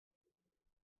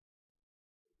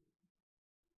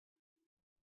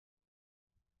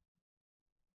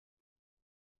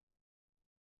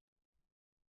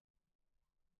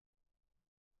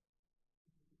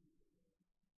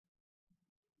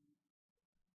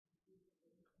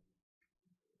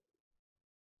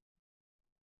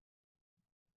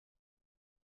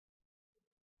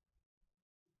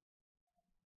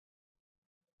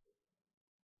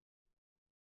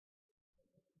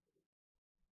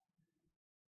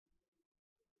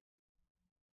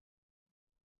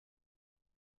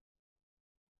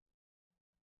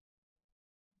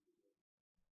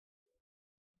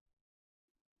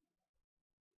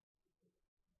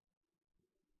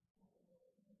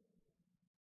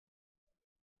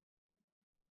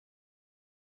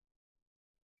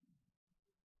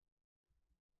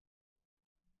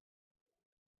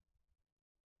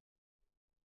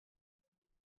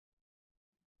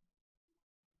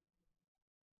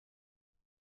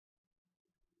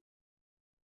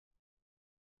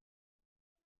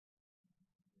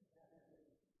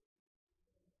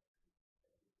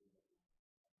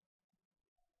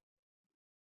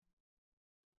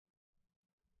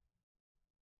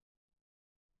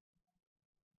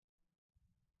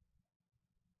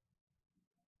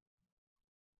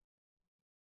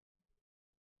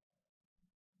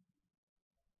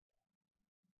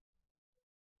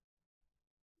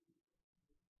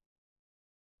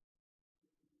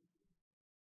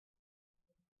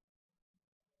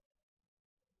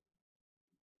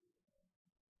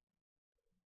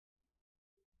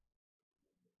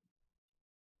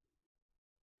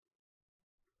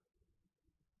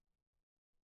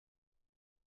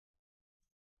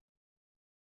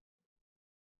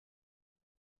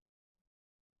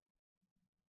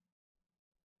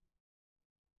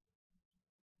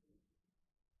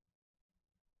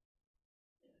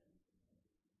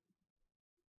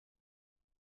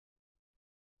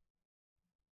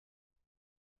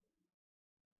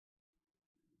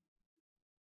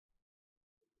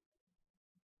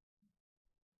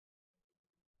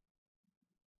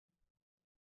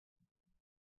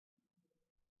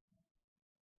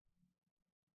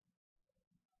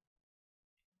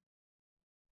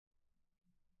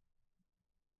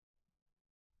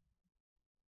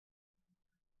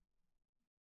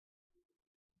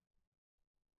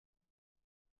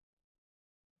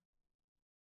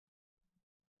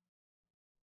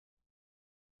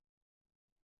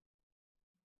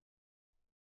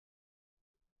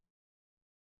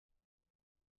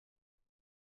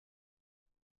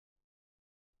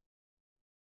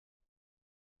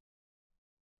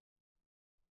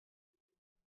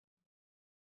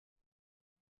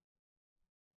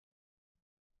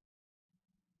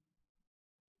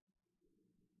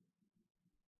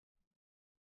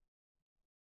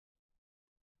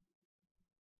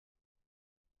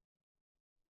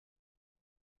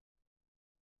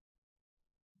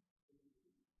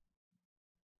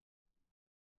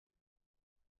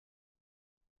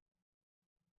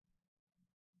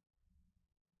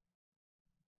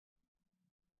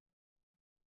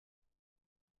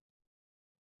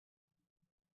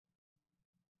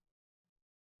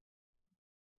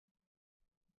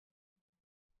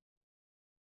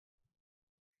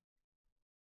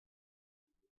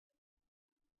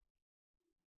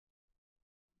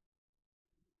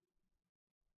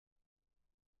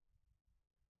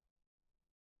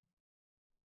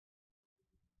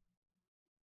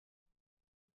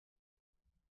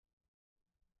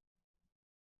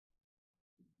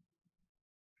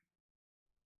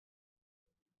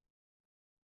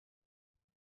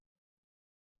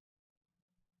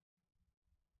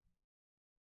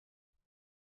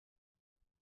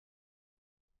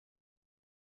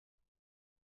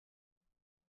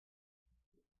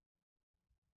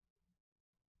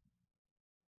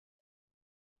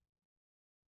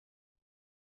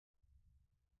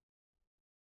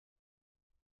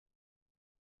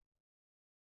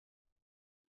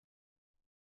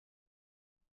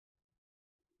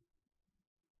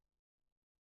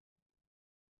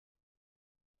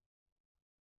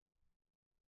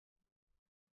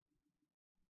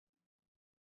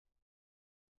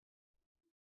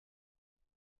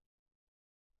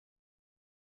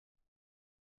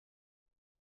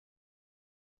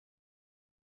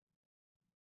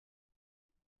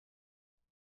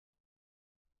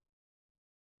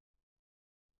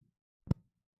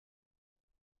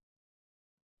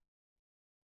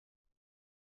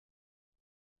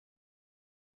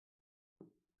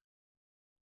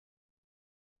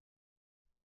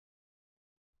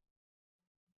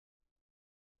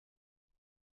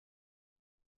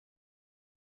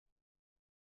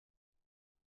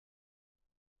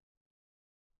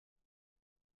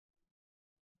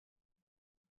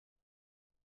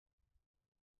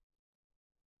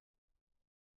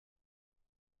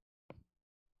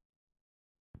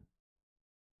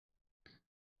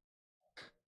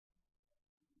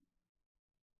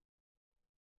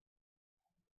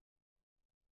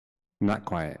Not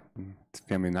quiet.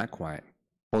 Family not quiet.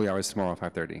 Holy hours tomorrow,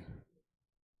 5:30.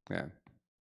 Yeah.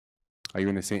 Are you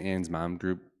in the St. Anne's mom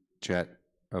group chat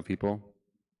of people?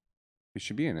 You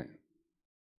should be in it.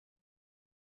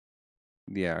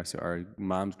 Yeah, so our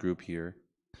mom's group here,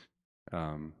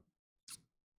 it's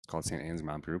called St. Anne's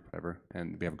Mom Group, whatever,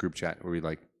 and we have a group chat where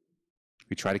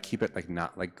we try to keep it like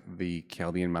not like the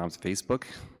Chaldean Moms Facebook.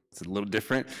 It's a little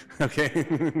different,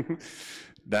 okay?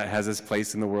 That has its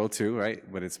place in the world too, right?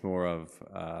 But it's more of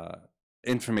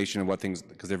information of what things,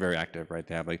 because they're very active, right?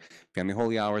 They have like family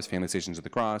holy hours, family stations of the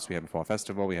cross. We have a fall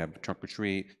festival. We have a trunk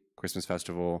retreat, Christmas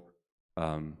festival.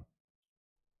 I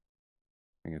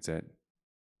think it's it.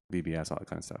 VBS, all that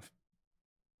kind of stuff.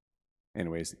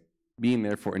 Anyways, being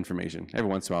there for information. Every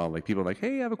once in a while, like people are like,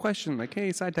 hey, I have a question. Like,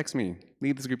 hey, side text me.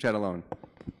 Leave this group chat alone.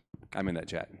 I'm in that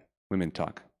chat. Women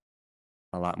talk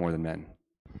a lot more than men.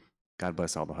 God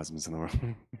bless all the husbands in the world.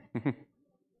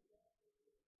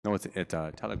 No, it's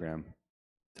Telegram.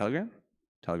 Telegram?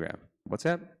 Telegram.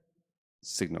 WhatsApp?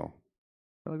 Signal.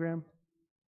 Telegram?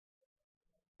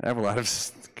 I have a lot of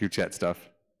group chat stuff.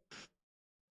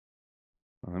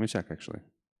 Well, let me check, actually.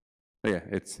 Oh, yeah,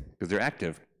 it's because they're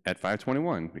active at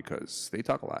 521 because they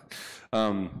talk a lot.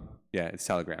 Yeah, it's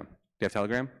Telegram. Do you have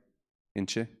Telegram?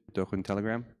 Inche? Dokun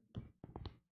Telegram?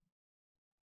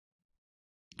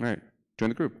 All right, join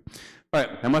the group. All right,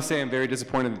 I must say I'm very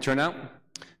disappointed in the turnout.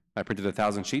 I printed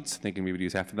 1,000 sheets, thinking we would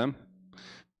use half of them.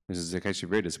 This is actually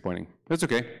very disappointing. That's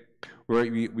okay.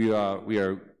 We didn't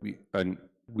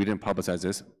publicize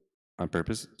this on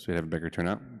purpose, so we'd have a bigger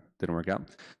turnout. Didn't work out.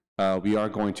 We are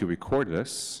going to record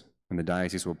this, and the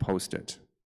diocese will post it.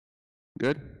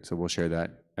 Good? So we'll share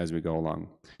that as we go along.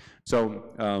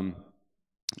 So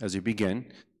as we begin,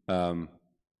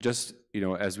 just,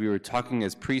 as we were talking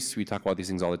as priests, we talk about these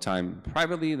things all the time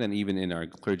privately, then even in our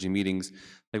clergy meetings.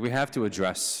 Like, we have to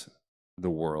address the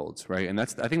world, right? And I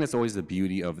think that's always the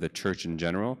beauty of the church in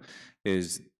general,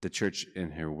 is the church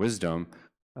in her wisdom,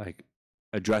 like,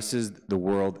 addresses the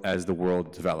world as the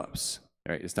world develops.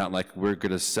 Right? It's not like we're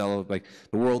going to sell, like,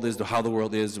 the world is how the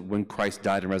world is when Christ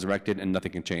died and resurrected, and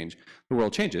nothing can change. The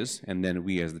world changes, and then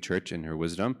we as the church in her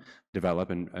wisdom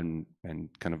develop and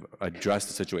kind of address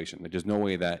the situation. Like, there's no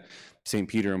way that St.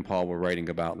 Peter and Paul were writing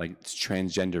about like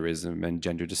transgenderism and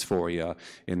gender dysphoria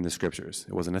in the scriptures.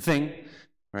 It wasn't a thing,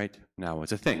 right? Now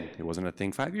it's a thing. It wasn't a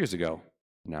thing 5 years ago.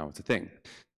 Now it's a thing.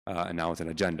 And now it's an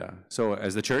agenda. So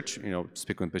as the church,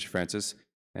 speaking with Bishop Francis,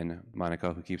 and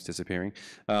Monica, who keeps disappearing.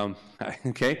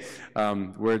 Okay,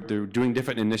 we're doing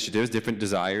different initiatives, different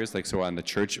desires. Like, so on the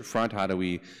church front, how do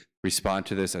we respond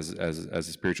to this as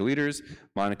spiritual leaders?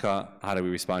 Monica, how do we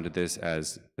respond to this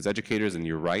as educators and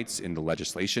your rights in the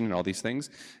legislation and all these things?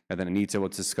 And then Anita will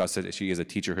discuss it. She is a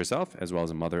teacher herself, as well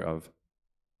as a mother of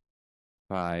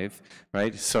 5,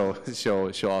 right? So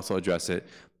she'll also address it,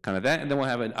 kind of that, and then we'll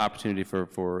have an opportunity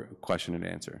for question and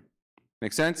answer.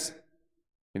 Make sense?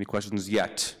 Any questions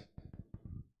yet?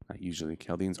 Not usually.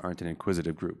 Chaldeans aren't an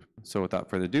inquisitive group. So without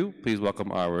further ado, please welcome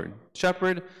our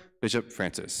shepherd, Bishop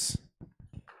Francis.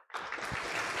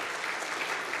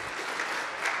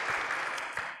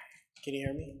 Can you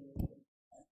hear me?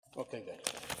 Okay, good.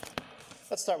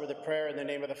 Let's start with a prayer in the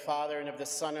name of the Father, and of the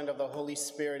Son, and of the Holy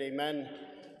Spirit. Amen.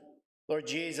 Lord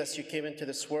Jesus, you came into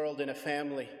this world in a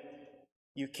family.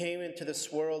 You came into this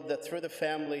world that through the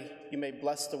family you may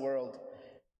bless the world.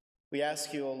 We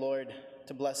ask you, O Lord,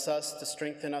 to bless us, to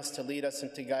strengthen us, to lead us,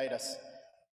 and to guide us.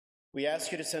 We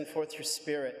ask you to send forth your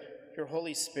Spirit, your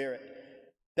Holy Spirit,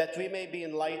 that we may be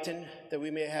enlightened, that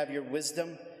we may have your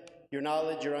wisdom, your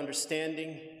knowledge, your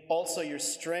understanding, also your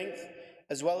strength,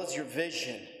 as well as your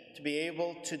vision, to be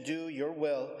able to do your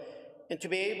will, and to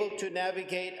be able to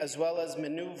navigate as well as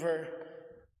maneuver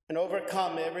and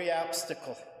overcome every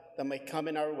obstacle that may come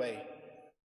in our way.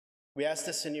 We ask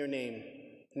this in your name.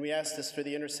 And we ask this for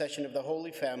the intercession of the Holy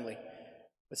Family,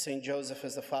 with St. Joseph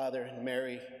as the father and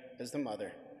Mary as the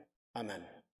mother. Amen.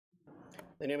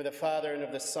 In the name of the Father, and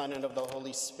of the Son, and of the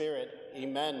Holy Spirit.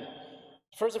 Amen.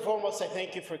 First and foremost, I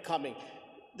thank you for coming.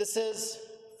 This is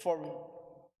for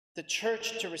the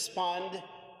church to respond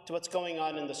to what's going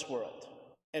on in this world.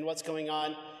 And what's going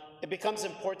on, it becomes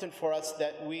important for us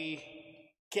that we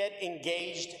get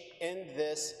engaged in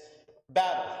this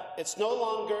battle. It's no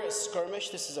longer a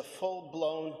skirmish. This is a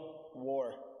full-blown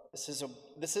war. This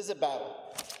is a battle.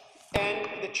 And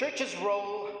the church's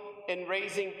role in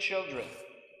raising children.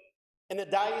 In the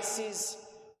diocese,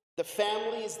 the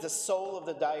family is the soul of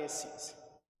the diocese.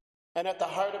 And at the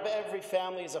heart of every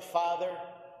family is a father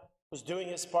who's doing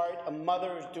his part, a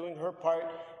mother who's doing her part,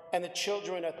 and the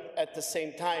children at the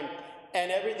same time. And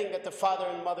everything that the father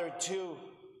and mother do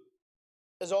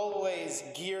is always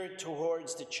geared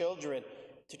towards the children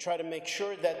to try to make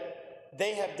sure that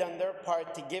they have done their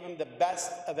part to give them the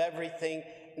best of everything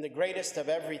and the greatest of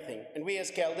everything. And we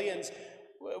as Chaldeans,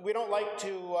 we don't like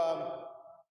to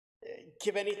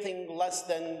give anything less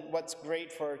than what's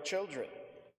great for our children.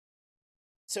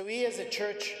 So we as a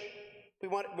church,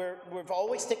 we've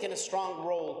always taken a strong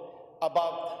role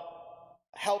about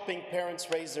helping parents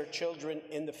raise their children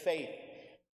in the faith.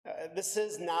 This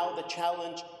is now the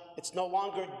challenge. It's no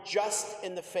longer just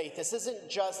in the faith. This isn't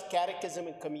just catechism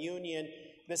and communion.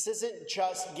 This isn't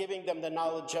just giving them the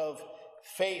knowledge of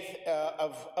faith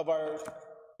of our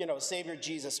Savior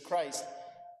Jesus Christ.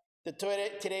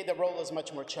 Today the role is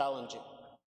much more challenging.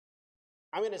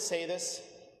 I'm going to say this,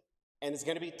 and it's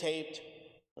going to be taped,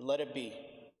 and let it be.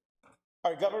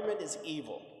 Our government is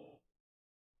evil.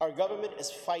 Our government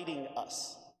is fighting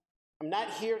us. I'm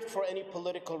not here for any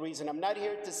political reason. I'm not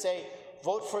here to say,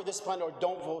 vote for this one or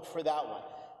don't vote for that one.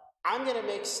 I'm going to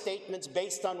make statements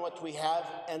based on what we have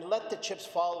and let the chips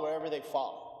fall wherever they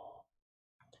fall.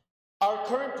 Our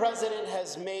current president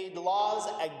has made laws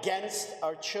against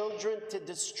our children to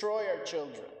destroy our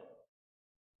children.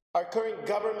 Our current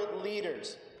government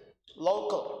leaders,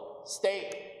 local,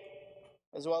 state,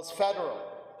 as well as federal,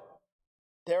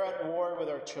 they're at war with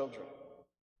our children.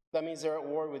 That means they're at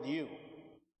war with you.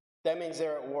 That means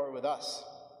they're at war with us.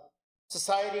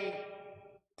 Society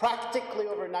practically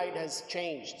overnight has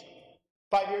changed.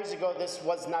 5 years ago, this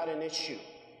was not an issue.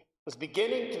 It was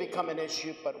beginning to become an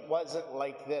issue, but it wasn't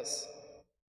like this.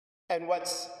 And what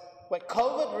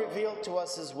COVID revealed to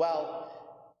us as well,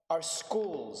 our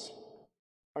schools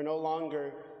are no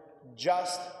longer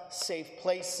just safe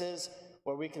places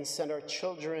where we can send our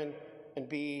children and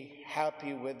be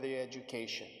happy with the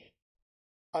education.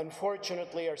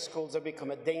 Unfortunately, our schools have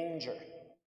become a danger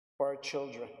for our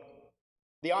children.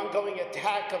 The ongoing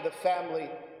attack of the family,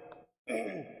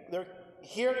 they're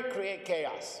here to create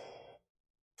chaos.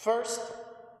 First,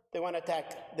 they've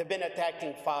been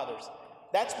attacking fathers.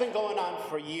 That's been going on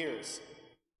for years.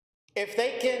 If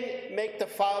they can make the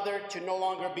father to no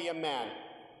longer be a man,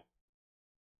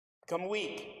 become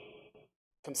weak,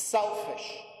 become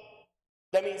selfish,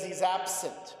 that means he's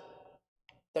absent.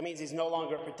 That means he's no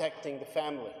longer protecting the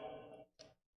family.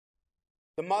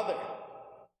 The mother,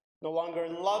 no longer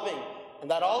loving,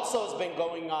 and that also has been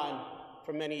going on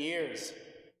for many years.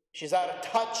 She's out of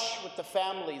touch with the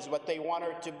families, what they want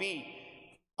her to be.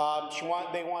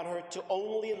 They want her to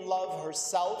only love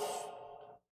herself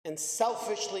and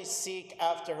selfishly seek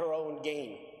after her own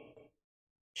gain.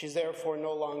 She's therefore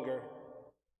no longer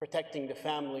protecting the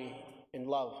family in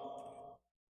love.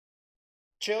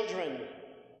 Children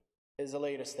is the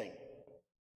latest thing.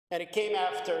 And it came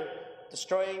after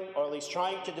destroying, or at least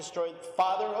trying to destroy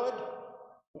fatherhood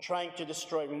and trying to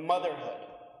destroy motherhood.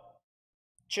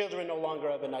 Children no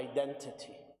longer have an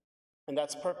identity, and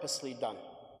that's purposely done.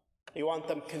 They want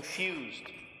them confused,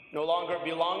 no longer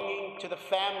belonging to the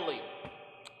family.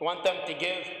 They want them to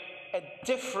give a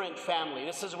different family.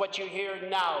 This is what you hear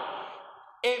now.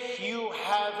 If you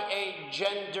have a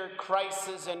gender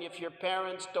crisis and if your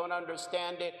parents don't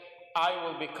understand it, I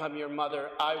will become your mother,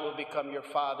 I will become your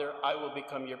father, I will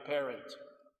become your parent.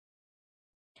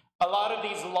 A lot of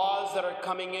these laws that are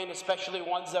coming in, especially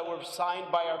ones that were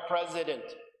signed by our president,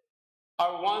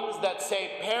 are ones that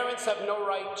say parents have no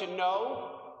right to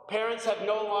know, parents have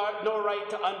no right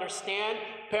to understand,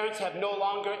 parents have no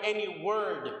longer any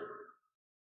word.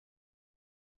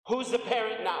 Who's the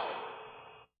parent now?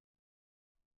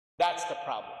 That's the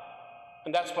problem,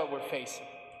 and that's what we're facing.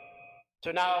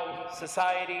 So now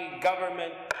society,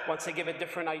 government wants to give a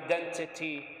different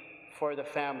identity for the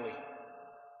family,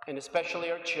 and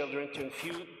especially our children,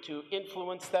 to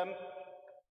influence them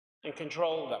and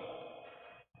control them.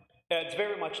 It's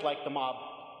very much like the mob.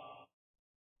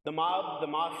 The mob, the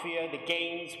mafia, the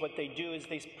gangs, what they do is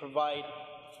they provide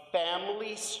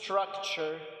family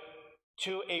structure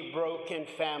to a broken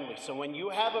family. So when you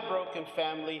have a broken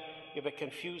family, you have a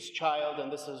confused child,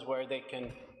 and this is where they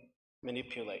can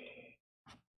manipulate.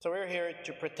 So we're here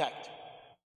to protect,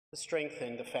 to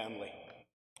strengthen the family,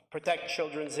 protect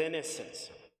children's innocence.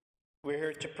 We're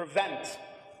here to prevent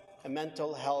a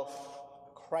mental health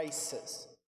crisis,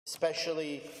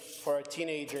 especially for our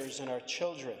teenagers and our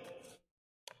children.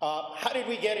 How did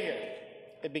we get here?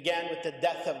 It began with the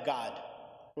death of God.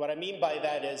 What I mean by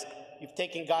that is you've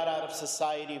taken God out of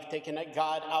society, you've taken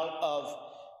God out of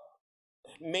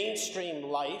mainstream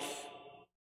life,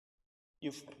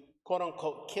 you've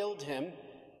quote-unquote killed him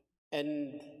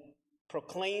and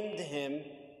proclaimed him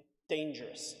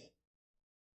dangerous.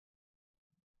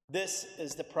 This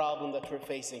is the problem that we're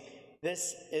facing.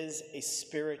 This is a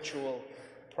spiritual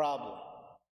problem.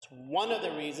 It's one of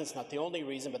the reasons, not the only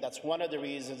reason, but that's one of the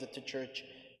reasons that the church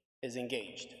is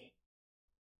engaged.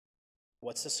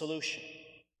 What's the solution?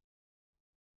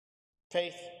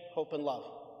 Faith, hope, and love.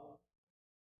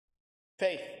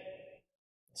 Faith,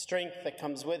 strength that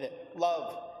comes with it.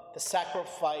 Love, the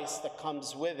sacrifice that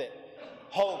comes with it.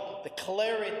 Hope, the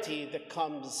clarity that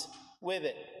comes with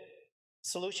it.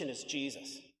 Solution is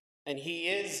Jesus. And he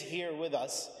is here with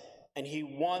us, and he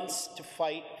wants to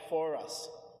fight for us.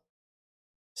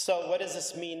 So what does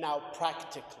this mean now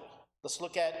practically? Let's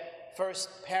look at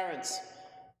first parents.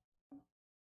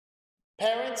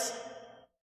 Parents,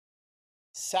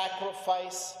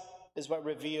 sacrifice is what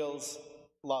reveals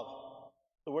love.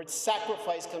 The word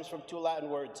sacrifice comes from two Latin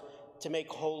words, to make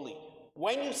holy.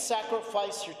 When you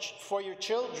sacrifice for your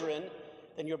children,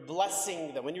 then you're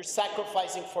blessing them. When you're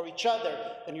sacrificing for each other,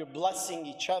 then you're blessing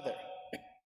each other.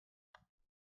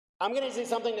 I'm going to say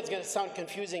something that's going to sound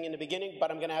confusing in the beginning, but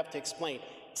I'm going to have to explain.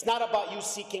 It's not about you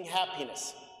seeking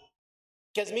happiness.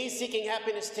 Because me seeking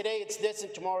happiness today, it's this,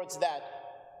 and tomorrow it's that.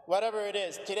 Whatever it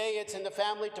is. Today it's in the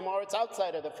family, tomorrow it's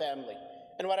outside of the family.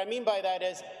 And what I mean by that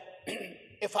is,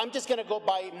 if I'm just going to go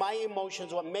by my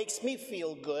emotions, what makes me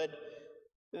feel good,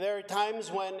 there are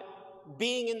times when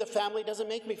being in the family doesn't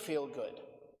make me feel good.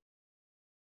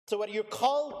 So what you're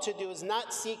called to do is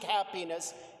not seek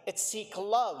happiness, it's seek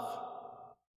love.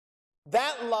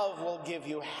 That love will give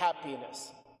you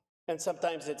happiness. And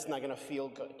sometimes it's not going to feel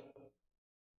good.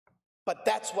 But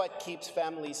that's what keeps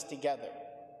families together.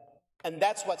 And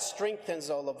that's what strengthens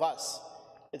all of us.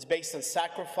 It's based on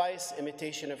sacrifice,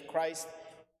 imitation of Christ.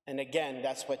 And again,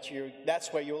 that's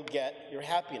where you'll get your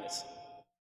happiness.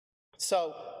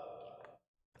 So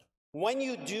when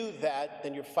you do that,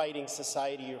 then you're fighting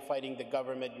society, you're fighting the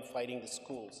government, you're fighting the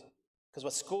schools. Because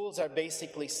what schools are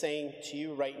basically saying to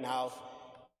you right now,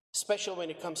 especially when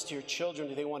it comes to your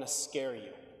children, they want to scare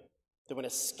you. They want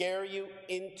to scare you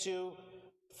into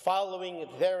following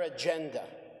their agenda.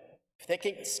 If they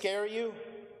can scare you,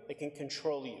 they can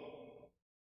control you.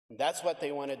 And that's what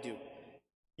they want to do.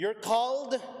 You're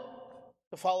called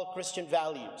to follow Christian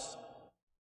values,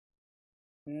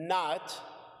 not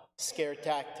scare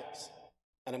tactics.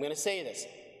 And I'm going to say this,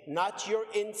 not your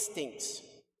instincts,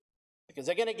 because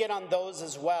they're going to get on those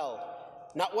as well.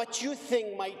 Not what you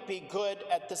think might be good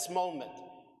at this moment.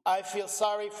 I feel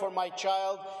sorry for my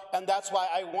child, and that's why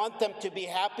I want them to be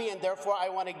happy, and therefore I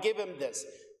want to give him this.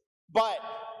 But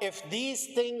if these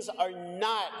things are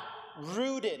not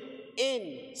rooted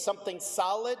in something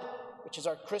solid, which is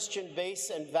our Christian base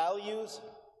and values,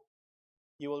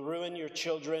 you will ruin your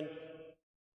children,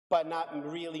 but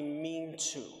not really mean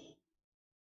to.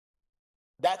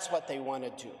 That's what they want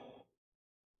to do.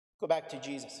 Go back to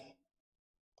Jesus.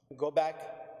 Go back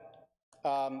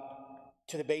to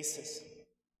the basis.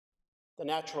 The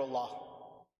natural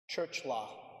law, church law,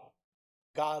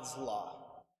 God's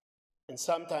law. And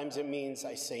sometimes it means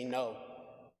I say no.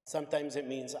 Sometimes it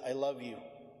means I love you,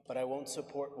 but I won't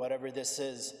support whatever this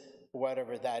is,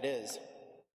 whatever that is.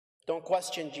 Don't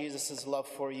question Jesus' love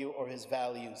for you or his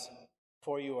values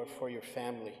for you or for your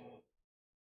family.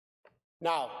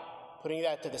 Now, putting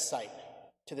that to the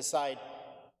side,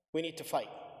 we need to fight.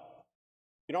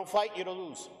 You don't fight, you don't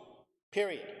lose.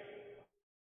 Period.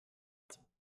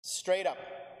 Straight up.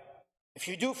 If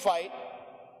you do fight,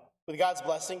 with God's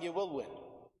blessing, you will win.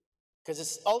 Because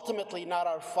it's ultimately not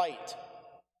our fight.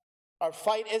 Our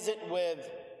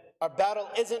battle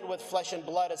isn't with flesh and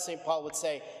blood, as St. Paul would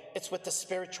say. It's with the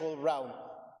spiritual realm.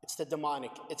 It's the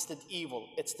demonic. It's the evil.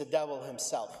 It's the devil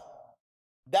himself.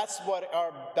 That's what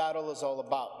our battle is all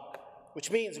about. Which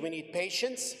means we need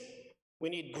patience. We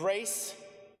need grace.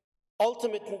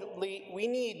 Ultimately, we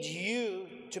need you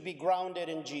to be grounded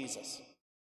in Jesus.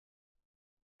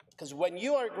 Because when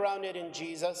you are grounded in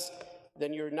Jesus,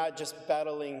 then you're not just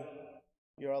battling,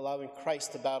 you're allowing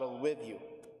Christ to battle with you.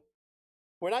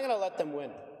 We're not going to let them win.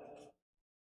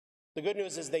 The good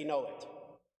news is they know it.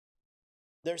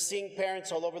 They're seeing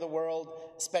parents all over the world,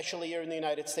 especially here in the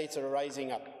United States, that are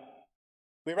rising up.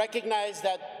 We recognize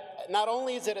that not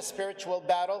only is it a spiritual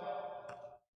battle,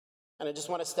 and I just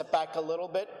want to step back a little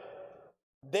bit,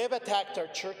 they've attacked our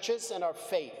churches and our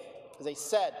faith. As I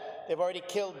said, they've already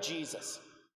killed Jesus.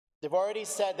 They've already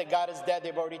said that God is dead.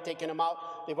 They've already taken him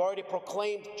out. They've already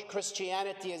proclaimed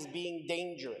Christianity as being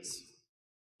dangerous.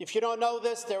 If you don't know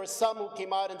this, there were some who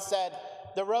came out and said,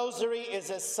 the rosary is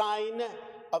a sign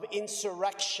of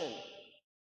insurrection.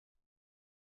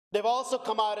 They've also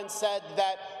come out and said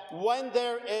that when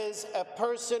there is a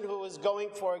person who is going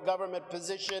for a government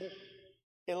position,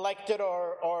 elected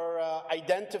or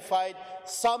identified,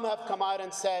 some have come out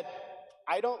and said,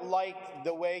 I don't like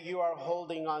the way you are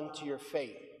holding on to your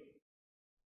faith.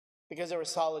 because they were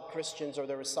solid Christians or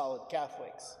they were solid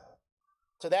Catholics.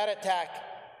 So that attack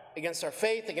against our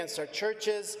faith, against our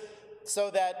churches, so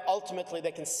that ultimately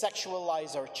they can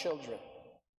sexualize our children.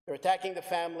 They're attacking the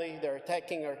family, they're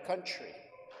attacking our country.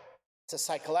 It's a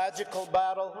psychological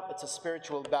battle, it's a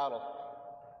spiritual battle.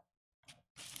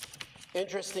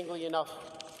 Interestingly enough,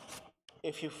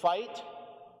 if you fight,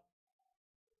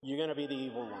 you're going to be the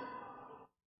evil one.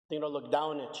 They're going to look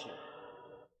down at you.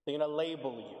 They're going to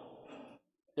label you.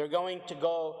 They're going to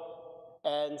go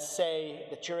and say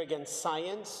that you're against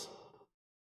science,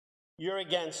 you're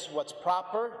against what's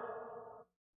proper,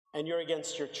 and you're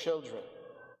against your children.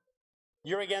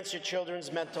 You're against your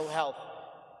children's mental health.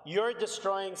 You're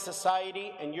destroying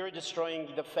society and you're destroying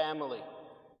the family.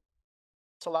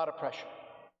 It's a lot of pressure.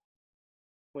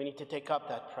 We need to take up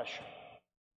that pressure.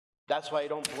 That's why I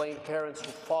don't blame parents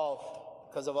who fall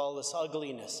because of all this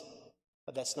ugliness.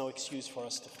 But that's no excuse for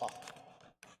us to fall.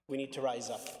 We need to rise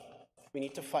up. We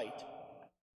need to fight.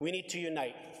 We need to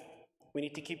unite. We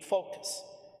need to keep focus.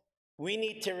 We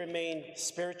need to remain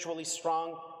spiritually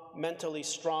strong, mentally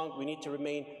strong. We need to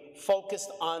remain focused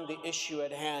on the issue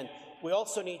at hand. We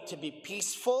also need to be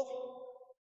peaceful.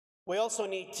 We also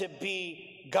need to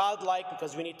be godlike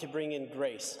because we need to bring in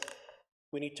grace.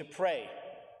 We need to pray.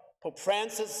 Pope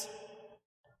Francis,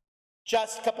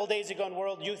 just a couple days ago on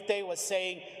World Youth Day, was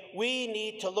saying, we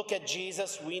need to look at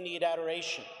Jesus, we need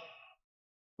adoration.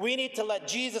 We need to let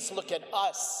Jesus look at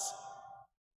us.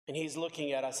 And he's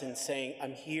looking at us and saying,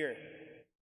 I'm here.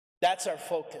 That's our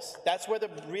focus. That's where the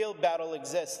real battle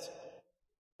exists.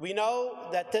 We know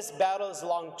that this battle is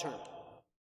long-term.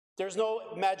 There's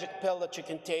no magic pill that you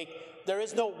can take. There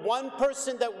is no one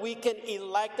person that we can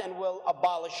elect and will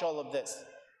abolish all of this.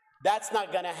 That's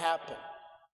not going to happen.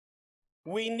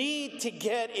 We need to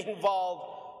get involved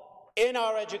in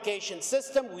our education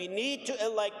system. We need to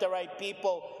elect the right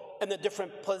people in the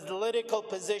different political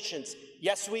positions.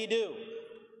 Yes, we do.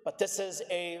 But this is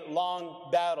a long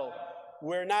battle.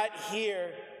 We're not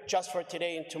here just for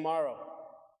today and tomorrow.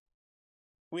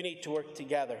 We need to work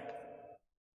together.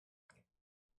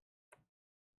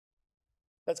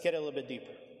 Let's get a little bit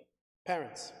deeper.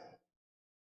 Parents,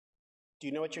 do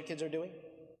you know what your kids are doing?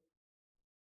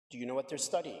 Do you know what they're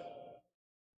studying?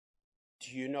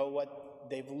 Do you know what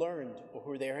they've learned or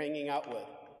who they're hanging out with?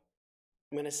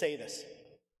 I'm going to say this.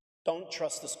 Don't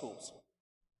trust the schools.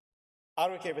 I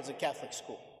don't care if it's a Catholic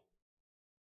school.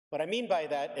 What I mean by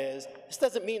that is, this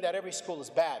doesn't mean that every school is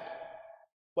bad.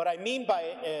 What I mean by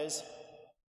it is,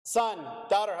 son,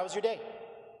 daughter, how was your day?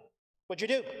 What'd you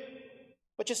do?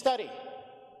 What'd you study?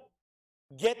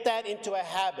 Get that into a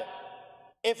habit,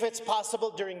 if it's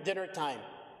possible during dinner time,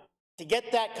 to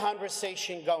get that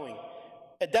conversation going.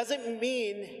 It doesn't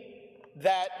mean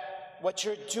that what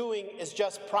you're doing is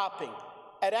just propping.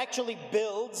 It actually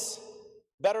builds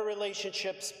better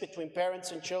relationships between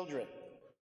parents and children.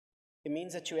 It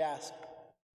means that you ask,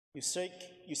 you seek,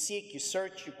 you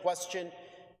search, you question,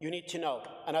 you need to know.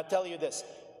 And I'll tell you this,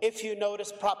 if you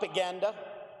notice propaganda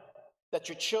that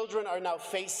your children are now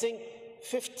facing,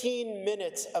 15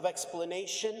 minutes of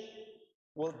explanation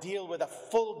will deal with a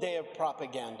full day of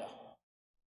propaganda.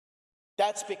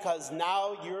 That's because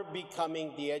now you're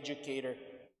becoming the educator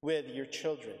with your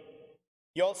children.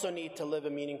 You also need to live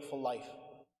a meaningful life.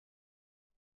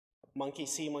 Monkey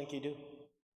see, monkey do.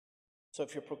 So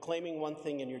if you're proclaiming one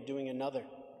thing and you're doing another,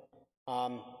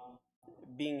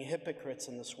 being hypocrites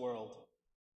in this world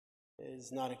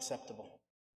is not acceptable.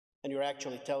 And you're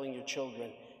actually telling your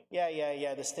children,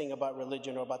 yeah, this thing about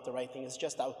religion or about the right thing is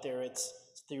just out there, it's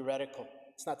theoretical.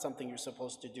 It's not something you're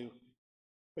supposed to do.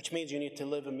 Which means you need to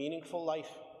live a meaningful life,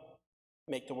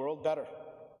 make the world better.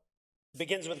 It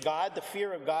begins with God, the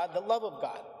fear of God, the love of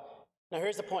God. Now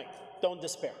here's the point, don't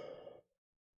despair.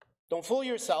 Don't fool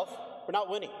yourself, we're not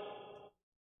winning,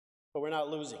 but we're not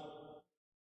losing.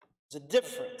 There's a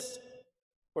difference.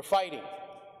 We're fighting.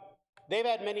 They've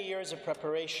had many years of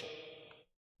preparation.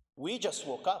 We just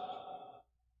woke up.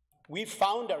 We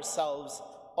found ourselves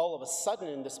all of a sudden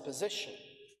in this position,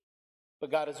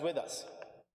 but God is with us.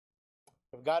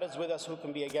 If God is with us, who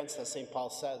can be against us, St. Paul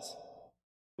says.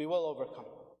 We will overcome.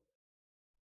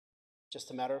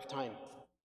 Just a matter of time.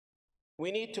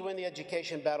 We need to win the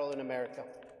education battle in America.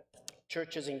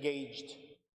 Church is engaged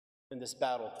in this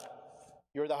battle.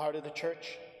 You're the heart of the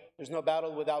church. There's no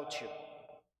battle without you.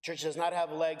 Church does not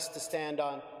have legs to stand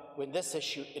on. With this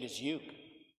issue, it is you.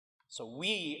 So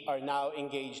we are now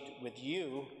engaged with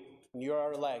you, and you're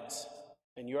our legs.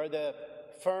 And you're the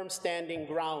firm standing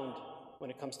ground when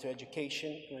it comes to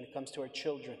education, when it comes to our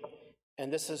children.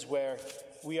 And this is where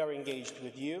we are engaged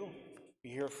with you.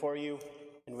 We're here for you,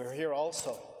 and we're here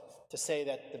also to say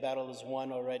that the battle is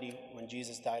won already when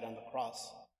Jesus died on the cross.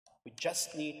 We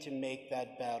just need to make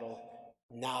that battle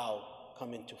now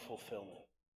come into fulfillment.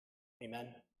 Amen.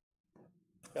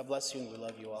 God bless you, and we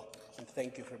love you all. And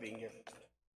thank you for being here.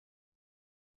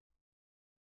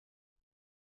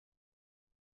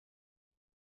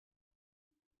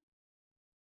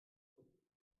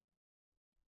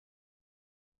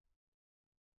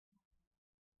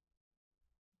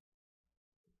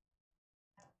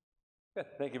 Good.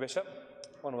 Thank you, Bishop.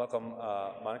 I want to welcome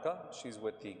Monica. She's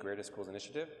with the Greater Schools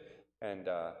Initiative, and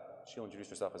she'll introduce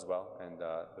herself as well and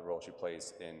the role she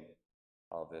plays in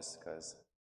all of this, because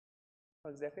I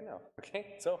don't exactly know.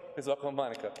 Okay, so please welcome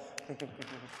Monica. Do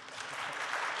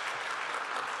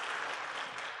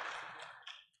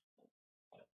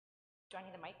I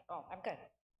need a mic? Oh, I'm good.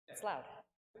 It's loud.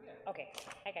 Okay.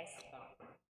 Hi, guys.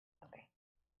 Okay.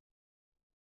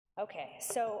 Okay,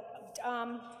 so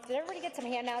did everybody get some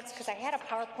handouts? Because I had a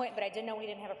PowerPoint, but I didn't know we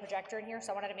didn't have a projector in here,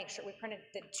 so I wanted to make sure we printed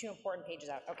the 2 important pages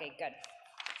out. Okay, good.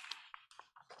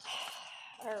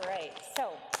 All right,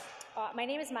 so my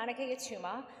name is Monica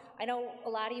Yatuma. I know a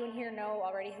lot of you in here know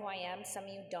already who I am, some of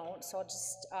you don't, so I'll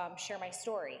just share my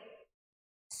story.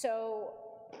 So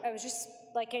I was just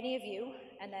like any of you,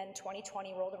 and then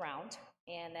 2020 rolled around,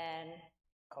 and then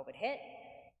COVID hit,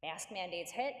 mask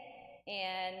mandates hit,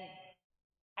 and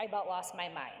I about lost my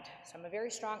mind. So I'm a very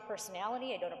strong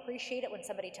personality. I don't appreciate it when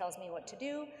somebody tells me what to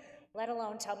do, let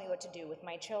alone tell me what to do with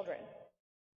my children.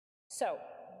 So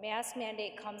mask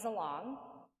mandate comes along,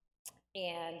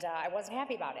 and I wasn't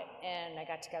happy about it. And I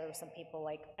got together with some people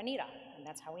like Anita, and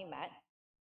that's how we met.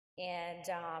 And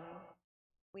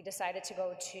we decided to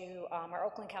go to our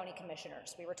Oakland County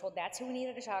Commissioners. We were told that's who we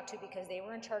needed to talk to because they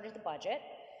were in charge of the budget,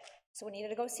 so we needed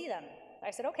to go see them.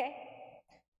 I said, okay.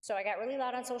 So I got really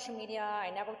loud on social media. I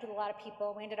networked with a lot of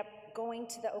people. We ended up going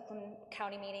to the Oakland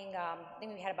County meeting. I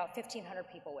think we had about 1,500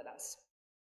 people with us.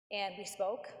 And we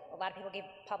spoke. A lot of people gave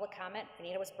public comment.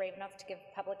 Anita was brave enough to give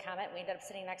public comment. We ended up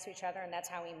sitting next to each other, and that's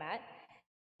how we met.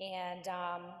 And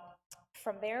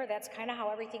from there, that's kind of how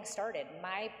everything started.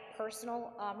 My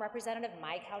personal representative,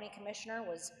 my county commissioner,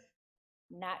 was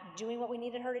not doing what we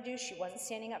needed her to do. She wasn't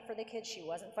standing up for the kids. She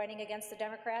wasn't fighting against the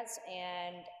Democrats.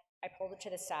 And I pulled her to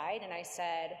the side and I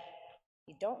said,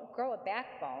 you don't grow a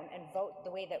backbone and vote the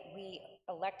way that we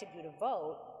elected you to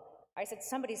vote. I said,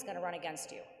 somebody's going to run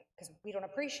against you because we don't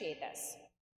appreciate this.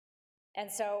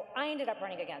 And so I ended up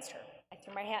running against her. I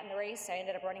threw my hat in the race. I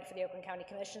ended up running for the Oakland County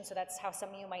Commission, so that's how some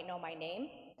of you might know my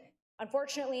name.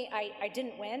 Unfortunately, I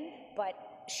didn't win, but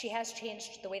she has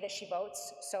changed the way that she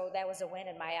votes, so that was a win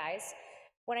in my eyes.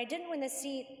 When I didn't win the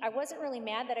seat, I wasn't really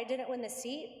mad that I didn't win the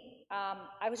seat.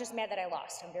 I was just mad that I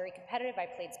lost. I'm very competitive. I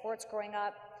played sports growing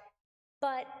up.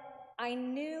 But I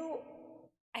knew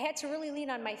I had to really lean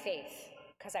on my faith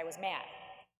because I was mad.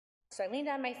 So I leaned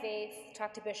on my faith,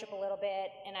 talked to Bishop a little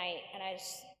bit, and I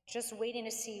was just waiting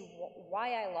to see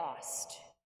why I lost.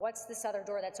 What's this other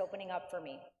door that's opening up for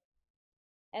me?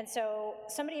 And so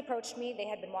somebody approached me. They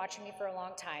had been watching me for a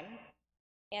long time.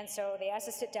 And so they asked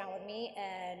to sit down with me,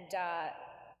 and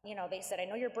you know, they said, I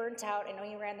know you're burnt out. I know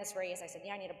you ran this race. I said,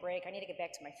 yeah, I need a break. I need to get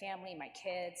back to my family, my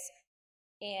kids.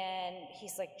 And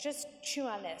he's like, just chew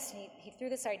on this. And he threw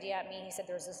this idea at me. He said,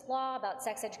 there's this law about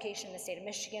sex education in the state of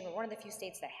Michigan. We're one of the few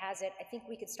states that has it. I think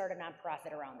we could start a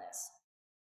nonprofit around this.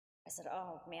 I said,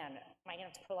 oh man, am I gonna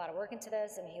have to put a lot of work into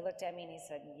this? And he looked at me and he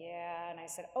said, yeah. And I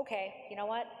said, okay, you know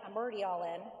what? I'm already all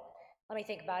in. Let me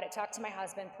think about it. Talked to my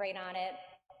husband, prayed on it.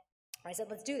 I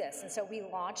said, let's do this. And so we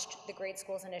launched the Great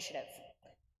Schools Initiative.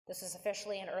 This was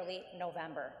officially in early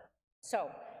November. So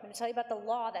I'm going to tell you about the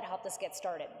law that helped us get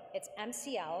started. It's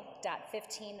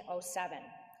MCL.1507.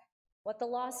 What the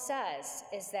law says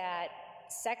is that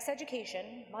sex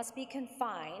education must be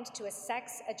confined to a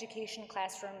sex education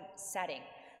classroom setting.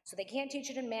 So they can't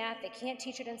teach it in math, they can't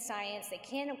teach it in science, they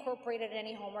can't incorporate it in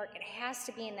any homework. It has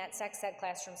to be in that sex ed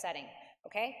classroom setting,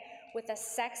 okay? With a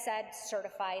sex ed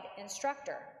certified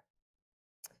instructor.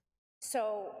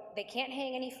 So they can't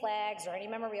hang any flags or any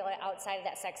memorabilia outside of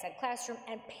that sex ed classroom,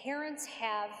 and parents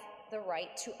have the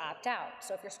right to opt out.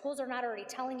 So if your schools are not already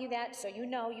telling you that, so you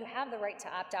know you have the right to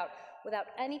opt out without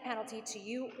any penalty to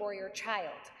you or your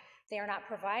child. They are not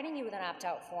providing you with an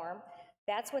opt-out form.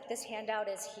 That's what this handout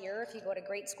is here. If you go to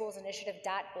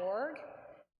greatschoolsinitiative.org,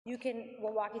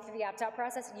 we'll walk you through the opt-out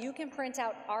process. You can print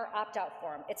out our opt-out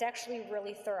form. It's actually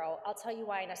really thorough. I'll tell you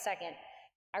why in a second.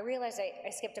 I realized I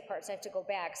skipped a part, so I have to go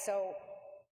back. So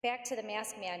back to the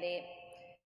mask mandate,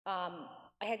 I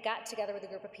had got together with a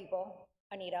group of people,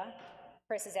 Anita.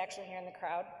 Chris is actually here in the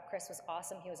crowd. Chris was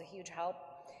awesome. He was a huge help.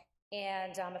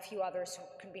 and a few others who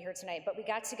couldn't be here tonight. But we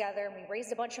got together and we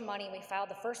raised a bunch of money and we filed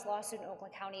the first lawsuit in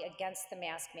Oakland County against the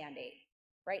mask mandate,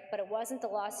 right? But it wasn't the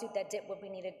lawsuit that did what we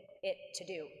needed it to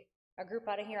do. A group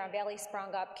out of here on Valley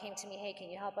sprung up, came to me, hey, can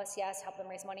you help us? Yes, help them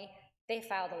raise money. They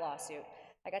filed a lawsuit.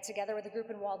 I got together with a group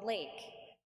in Walled Lake.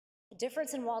 The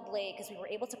difference in Walled Lake is we were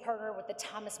able to partner with the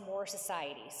Thomas More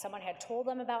Society. Someone had told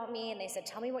them about me and they said,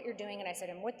 tell me what you're doing. And I said,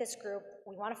 I'm with this group.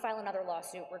 We want to file another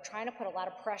lawsuit. We're trying to put a lot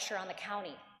of pressure on the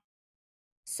county.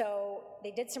 So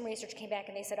they did some research, came back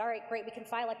and they said, all right, great, we can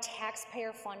file a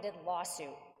taxpayer-funded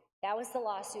lawsuit. That was the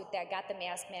lawsuit that got the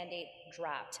mask mandate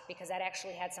dropped because that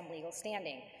actually had some legal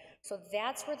standing. So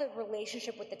that's where the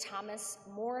relationship with the Thomas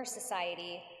More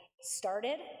Society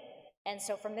started. And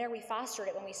so from there, we fostered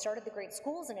it. When we started the Great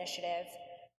Schools Initiative,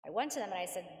 I went to them and I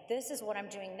said, this is what I'm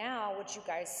doing now. Would you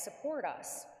guys support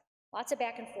us? Lots of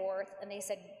back and forth. And they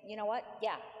said, you know what?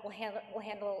 Yeah, we'll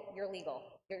handle your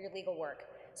legal work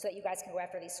so that you guys can go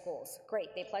after these schools. Great.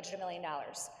 They pledged $1 million.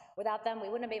 Without them, we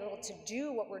wouldn't have been able to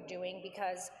do what we're doing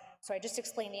because, so I just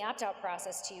explained the opt-out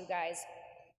process to you guys.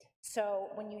 So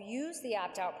when you use the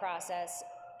opt-out process,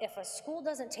 if a school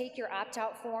doesn't take your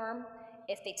opt-out form,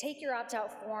 if they take your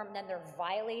opt-out form, then they're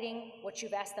violating what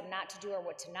you've asked them not to do or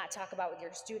what to not talk about with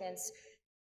your students,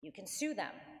 you can sue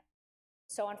them.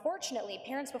 So unfortunately,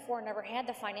 parents before never had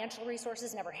the financial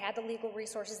resources, never had the legal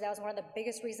resources. That was one of the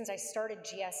biggest reasons I started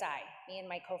GSI, me and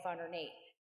my co-founder Nate,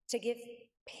 to give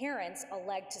parents a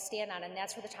leg to stand on, and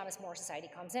that's where the Thomas More Society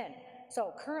comes in.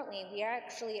 So currently, we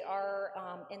actually are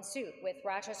in suit with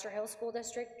Rochester Hills School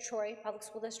District, Troy Public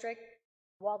School District,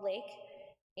 Walled Lake,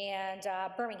 and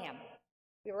Birmingham.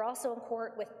 We were also in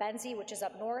court with Benzie, which is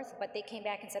up north, but they came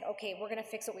back and said, okay, we're gonna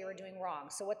fix what we were doing wrong.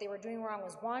 So what they were doing wrong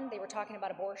was, one, they were talking about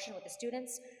abortion with the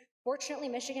students. Fortunately,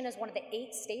 Michigan is one of the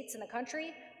 8 states in the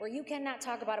country where you cannot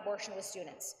talk about abortion with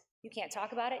students. You can't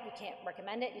talk about it, you can't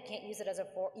recommend it, you can't use it as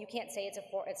you can't say it's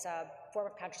a form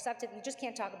of contraceptive, you just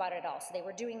can't talk about it at all. So they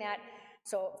were doing that.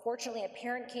 So fortunately, a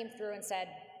parent came through and said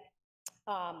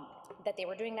that they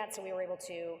were doing that, so we were able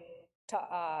to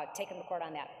take them to court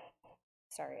on that.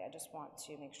 Sorry, I just want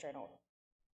to make sure I don't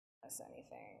miss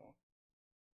anything.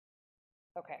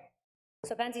 Okay,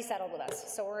 so Benzie settled with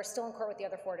us, so we're still in court with the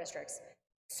other 4 districts.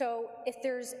 So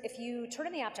if you turn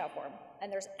in the opt-out form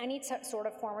and there's any sort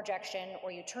of form rejection,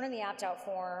 or you turn in the opt-out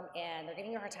form and they're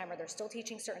giving you a hard time or they're still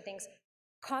teaching certain things,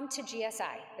 come to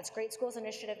GSI. It's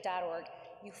greatschoolsinitiative.org.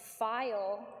 You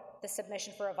file the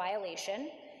submission for a violation,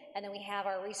 and then we have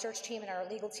our research team and our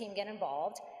legal team get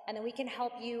involved, and then we can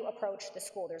help you approach the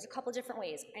school. There's a couple different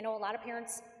ways. I know a lot of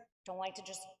parents don't like to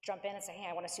just jump in and say, hey,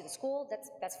 I want to sue the school.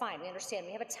 That's fine. We understand.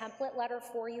 We have a template letter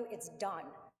for you. It's done.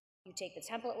 You take the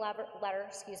template letter,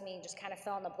 just kind of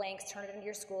fill in the blanks, turn it into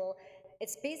your school.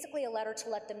 It's basically a letter to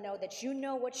let them know that you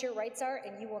know what your rights are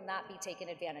and you will not be taken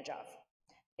advantage of.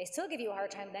 They still give you a hard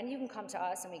time, then you can come to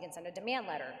us and we can send a demand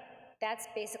letter. That's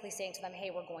basically saying to them, hey,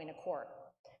 we're going to court.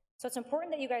 So it's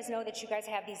important that you guys know that you guys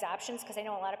have these options, because I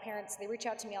know a lot of parents, they reach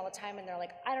out to me all the time and they're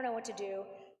like, I don't know what to do.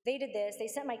 They did this, they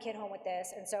sent my kid home with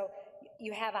this, and so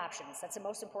you have options. That's the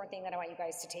most important thing that I want you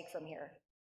guys to take from here.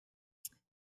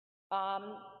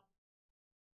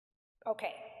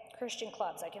 Okay, Christian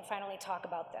clubs, I can finally talk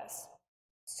about this.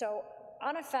 So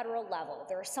on a federal level,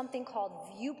 there is something called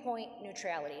viewpoint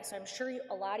neutrality. So I'm sure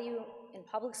a lot of you in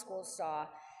public schools saw,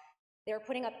 they were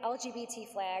putting up LGBT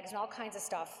flags and all kinds of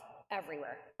stuff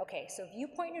everywhere. Okay, so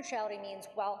viewpoint neutrality means,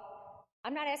 well,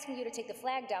 I'm not asking you to take the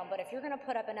flag down, but if you're gonna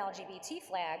put up an LGBT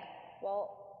flag,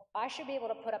 well, I should be able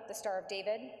to put up the Star of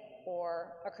David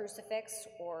or a crucifix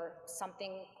or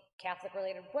something Catholic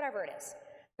related, whatever it is.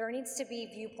 There needs to be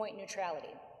viewpoint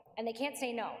neutrality, and they can't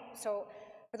say no. So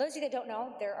for those of you that don't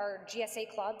know, there are GSA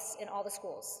clubs in all the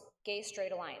schools. Gay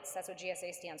Straight Alliance, that's what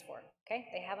GSA stands for, okay?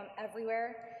 They have them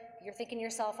everywhere. You're thinking to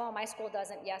yourself, oh, my school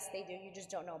doesn't. Yes, they do, you just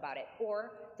don't know about it.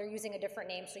 Or they're using a different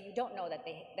name, so you don't know that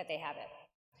they have it.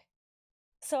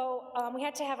 So we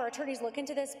had to have our attorneys look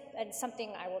into this, and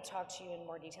something I will talk to you in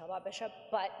more detail about, Bishop,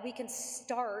 but we can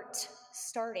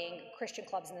starting Christian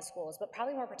clubs in the schools, but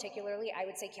probably more particularly, I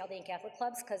would say Chaldean Catholic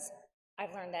clubs, because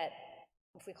I've learned that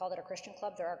if we called it a Christian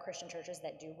club, there are Christian churches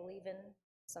that do believe in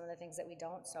some of the things that we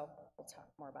don't, so we'll talk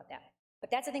more about that. But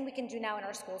that's a thing we can do now in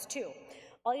our schools too.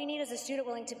 All you need is a student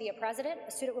willing to be a president,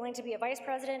 a student willing to be a vice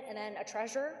president, and then a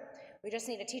treasurer. We just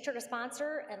need a teacher to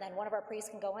sponsor, and then one of our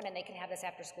priests can go in and they can have this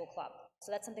after-school club.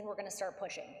 So that's something we're going to start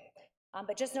pushing.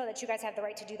 But just know that you guys have the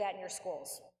right to do that in your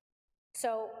schools.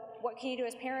 So what can you do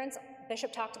as parents?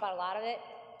 Bishop talked about a lot of it.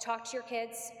 Talk to your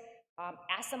kids,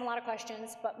 ask them a lot of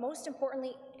questions, but most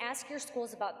importantly, ask your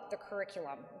schools about the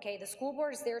curriculum, okay? The school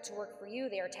board is there to work for you.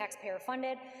 They are taxpayer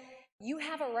funded. You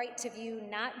have a right to view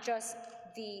not just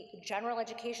the general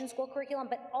education school curriculum,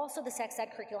 but also the sex ed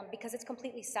curriculum, because it's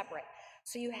completely separate.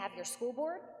 So you have your school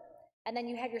board, and then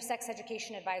you have your sex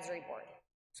education advisory board.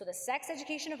 So the sex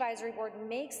education advisory board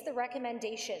makes the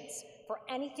recommendations for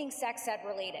anything sex ed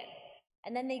related,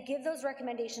 and then they give those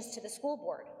recommendations to the school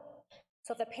board.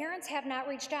 So if the parents have not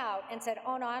reached out and said,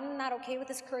 oh no, I'm not okay with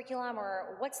this curriculum,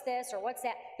 or what's this, or what's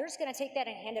that, they're just gonna take that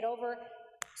and hand it over.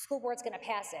 School board's gonna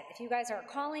pass it. If you guys aren't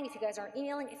calling, if you guys aren't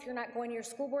emailing, if you're not going to your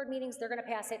school board meetings, they're gonna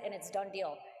pass it and it's done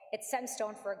deal. It's set in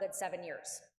stone for a good 7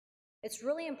 years. It's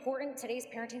really important. Today's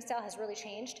parenting style has really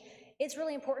changed. It's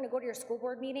really important to go to your school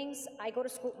board meetings. I go to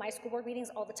my school board meetings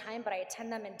all the time, but I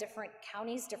attend them in different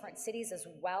counties, different cities as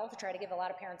well, to try to give a lot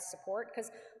of parents support, because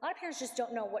a lot of parents just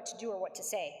don't know what to do or what to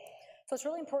say. So it's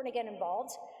really important to get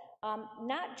involved,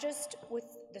 not just with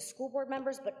the school board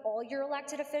members, but all your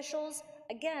elected officials.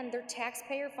 Again, they're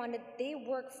taxpayer funded, they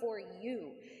work for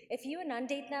you. If you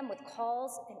inundate them with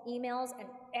calls and emails and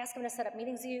ask them to set up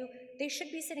meetings with you, they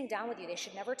should be sitting down with you. They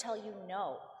should never tell you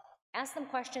no. Ask them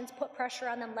questions, put pressure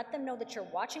on them, let them know that you're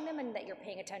watching them and that you're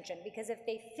paying attention, because if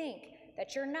they think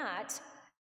that you're not,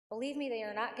 believe me, they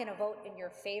are not gonna vote in your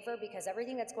favor, because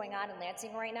everything that's going on in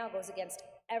Lansing right now goes against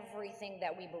everything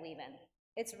that we believe in.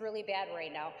 It's really bad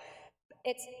right now.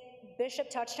 Bishop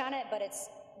touched on it, but it's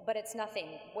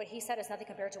nothing. What he said is nothing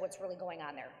compared to what's really going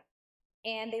on there.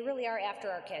 And they really are after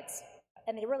our kids.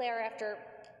 And they really are after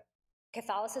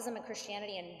Catholicism and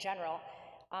Christianity in general.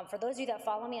 For those of you that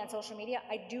follow me on social media,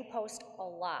 I do post a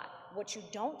lot. What you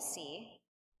don't see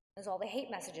is all the hate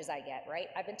messages I get, right?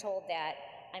 I've been told that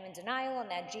I'm in denial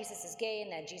and that Jesus is gay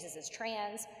and that Jesus is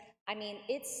trans. I mean,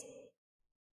 it's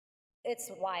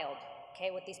wild,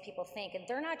 okay, what these people think. And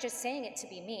they're not just saying it to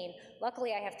be mean.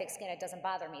 Luckily, I have thick skin. It doesn't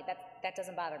bother me. That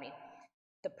doesn't bother me.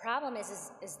 The problem is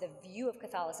the view of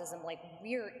Catholicism, like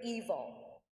we're evil.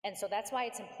 And so that's why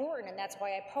it's important, and that's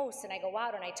why I post and I go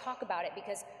out and I talk about it,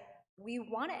 because we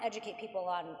want to educate people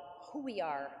on who we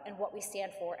are and what we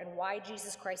stand for and why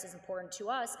Jesus Christ is important to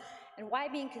us and why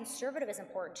being conservative is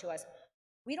important to us.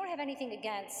 We don't have anything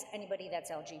against anybody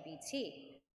that's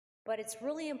LGBT, but it's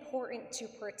really important to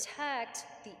protect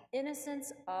the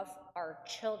innocence of our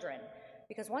children,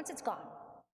 because once it's gone,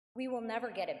 we will never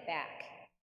get it back.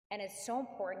 And it's so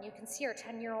important. You can see our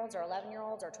 10-year-olds, our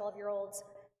 11-year-olds, our 12-year-olds,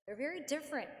 they're very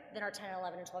different than our 10,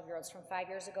 11, and 12-year-olds from 5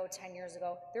 years ago, 10 years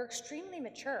ago. They're extremely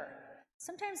mature.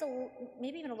 Sometimes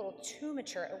maybe even a little too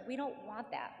mature, and we don't want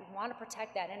that. We want to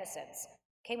protect that innocence.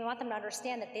 Okay, we want them to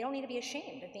understand that they don't need to be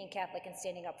ashamed of being Catholic and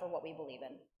standing up for what we believe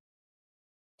in.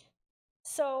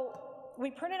 So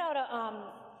we printed out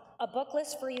a book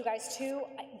list for you guys too.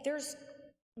 There's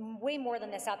way more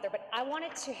than this out there, but I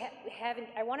wanted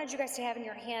you guys to have in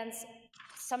your hands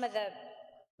some of the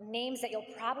names that you'll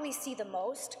probably see the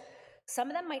most. Some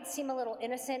of them might seem a little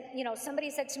innocent. You know,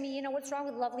 somebody said to me, you know, what's wrong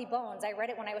with Lovely Bones? I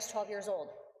read it when I was 12 years old.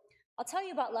 I'll tell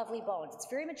you about Lovely Bones. It's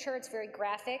very mature, it's very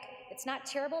graphic. It's not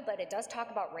terrible, but it does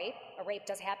talk about rape. A rape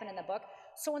does happen in the book.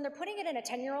 So when they're putting it in a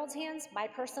 10-year-old's hands, my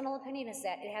personal opinion is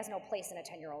that it has no place in a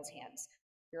 10-year-old's hands.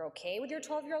 You're okay with your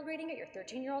 12-year-old reading it, your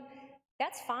 13-year-old,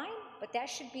 that's fine, but that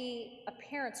should be a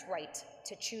parent's right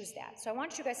to choose that. So I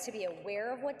want you guys to be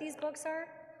aware of what these books are.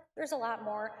 There's a lot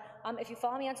more. If you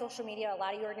follow me on social media, a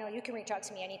lot of you already know, you can reach out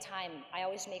to me anytime. I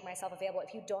always make myself available.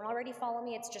 If you don't already follow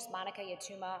me, it's just Monica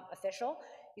Yatuma Official.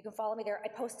 You can follow me there. I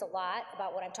post a lot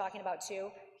about what I'm talking about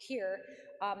too here.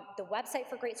 The website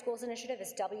for Great Schools Initiative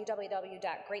is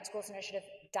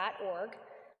www.greatschoolsinitiative.org.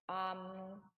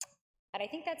 And I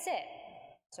think that's it.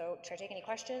 So should I take any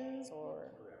questions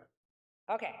or?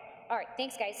 Okay, all right,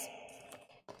 thanks guys.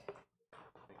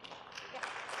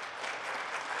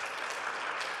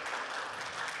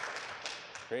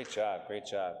 Great job, great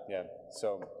job. Yeah,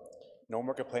 so no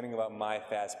more complaining about my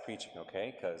fast preaching,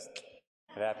 okay? Because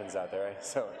it happens out there, right?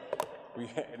 So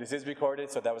this is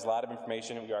recorded, so that was a lot of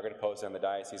information. We are going to post it on the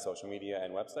diocese social media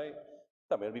and website.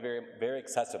 So it'll be very, very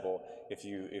accessible if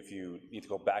you need to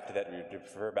go back to that or you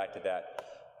refer back to that.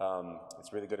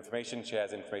 It's really good information. She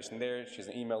has information there. She has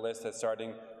an email list that's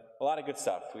starting. A lot of good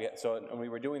stuff. So when we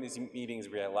were doing these meetings,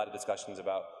 we had a lot of discussions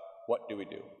about what do we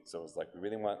do. So it was like we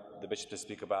really want the bishop to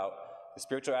speak about the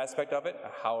spiritual aspect of it.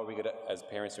 How are we going to, as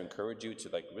parents, to encourage you to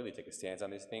like really take a stance on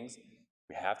these things?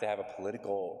 We have to have a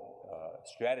political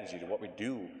strategy to what we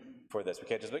do for this. We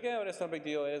can't just be like, yeah, it's no big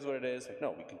deal. It is what it is. Like,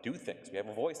 no, we can do things. We have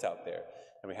a voice out there,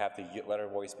 and we have to let our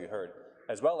voice be heard.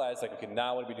 As well as like, okay,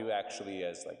 now what do we do actually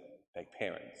as like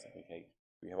parents? Like, okay,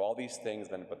 we have all these things,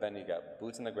 but then you got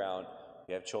boots on the ground.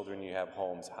 You have children. You have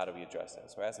homes. How do we address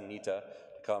that? So I asked Anita to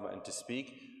come and to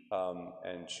speak.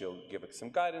 And she'll give us some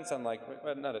guidance on like,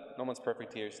 no one's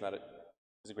perfect here. It's not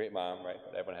she's a great mom, right?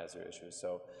 But everyone has their issues.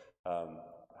 So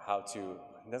that's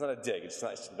not a dig. It's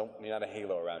not, you're not a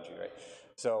halo around you, right?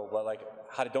 So, but like,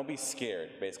 don't be scared,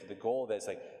 basically. The goal is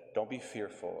like, don't be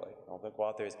fearful. Like, don't go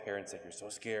out there as parents, like, you're so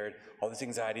scared, all this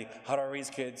anxiety. How do I raise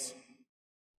kids?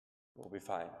 We'll be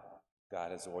fine.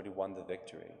 God has already won the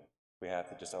victory. We have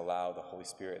to just allow the Holy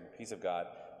Spirit and the peace of God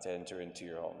to enter into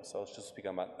your home. So let's just speak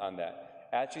on that.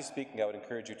 As you're speaking, I would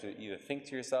encourage you to either think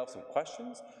to yourself some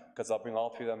questions, because I'll bring all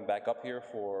three of them back up here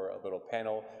for a little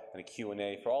panel and a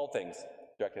Q&A for all things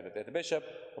directed at the bishop,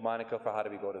 or Monica for how do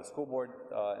we go to the school board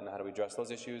and how do we address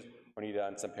those issues, or Anita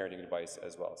on some parenting advice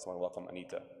as well. So I want to welcome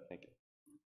Anita. Thank you.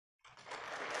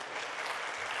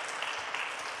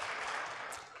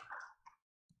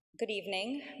 Good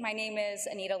evening. My name is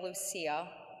Anita Lucia.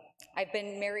 I've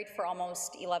been married for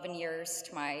almost 11 years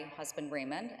to my husband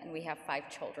Raymond, and we have 5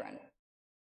 children.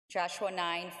 Joshua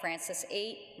 9, Francis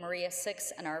 8, Maria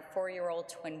 6, and our 4-year-old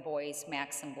twin boys,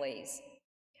 Max and Blaze.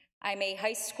 I'm a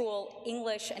high school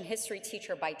English and history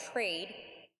teacher by trade,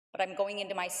 but I'm going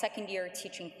into my 2nd year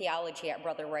teaching theology at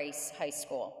Brother Rice High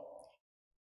School.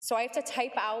 So I have to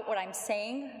type out what I'm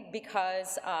saying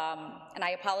because, and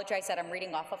I apologize that I'm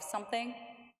reading off of something,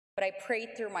 but I prayed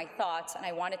through my thoughts and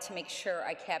I wanted to make sure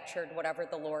I captured whatever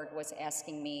the Lord was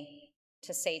asking me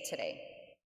to say today.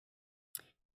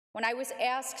 When I was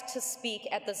asked to speak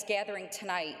at this gathering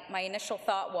tonight, my initial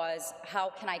thought was,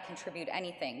 how can I contribute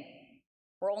anything?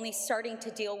 We're only starting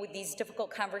to deal with these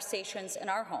difficult conversations in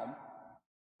our home.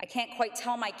 I can't quite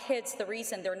tell my kids the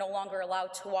reason they're no longer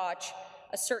allowed to watch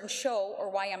a certain show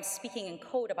or why I'm speaking in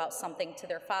code about something to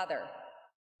their father.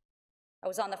 I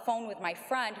was on the phone with my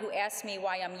friend who asked me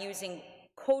why I'm using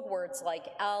code words like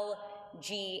L,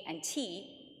 G, and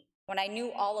T when I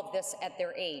knew all of this at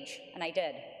their age, and I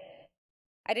did.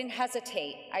 I didn't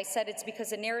hesitate. I said it's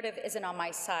because the narrative isn't on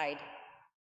my side.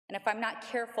 And if I'm not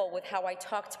careful with how I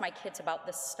talk to my kids about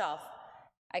this stuff,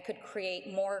 I could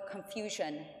create more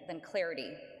confusion than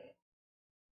clarity.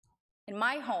 In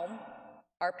my home,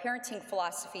 our parenting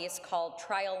philosophy is called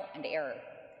trial and error.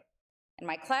 In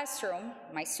my classroom,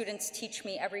 my students teach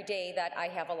me every day that I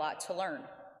have a lot to learn.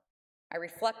 I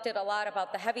reflected a lot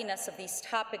about the heaviness of these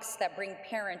topics that bring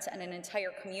parents and an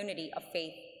entire community of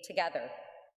faith together.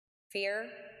 Fear,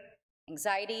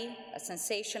 anxiety, a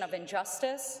sensation of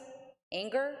injustice,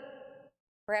 anger,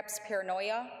 perhaps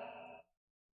paranoia,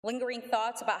 lingering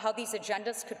thoughts about how these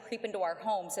agendas could creep into our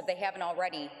homes if they haven't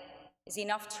already, is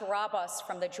enough to rob us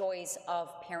from the joys of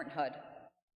parenthood.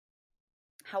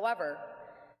 However,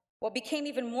 what became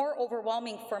even more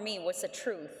overwhelming for me was the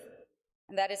truth,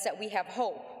 and that is that we have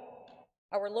hope.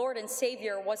 Our Lord and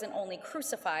Savior wasn't only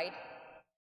crucified,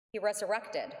 he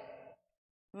resurrected.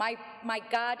 My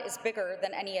God is bigger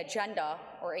than any agenda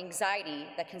or anxiety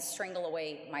that can strangle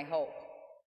away my hope.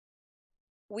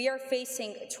 We are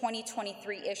facing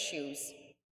 2023 issues,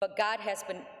 but God has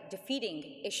been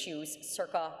defeating issues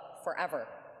circa forever.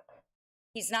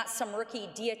 He's not some rookie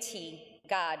deity.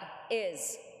 God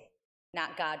is,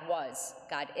 not God was.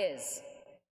 God is.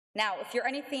 Now, if you're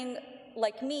anything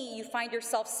like me, you find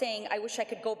yourself saying, I wish I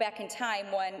could go back in time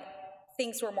when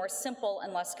things were more simple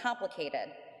and less complicated.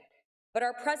 But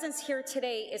our presence here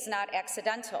today is not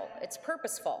accidental, it's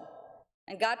purposeful.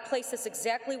 And God placed us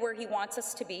exactly where he wants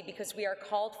us to be because we are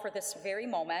called for this very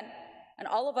moment, and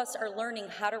all of us are learning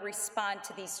how to respond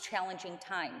to these challenging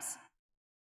times.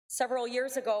 Several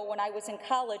years ago, when I was in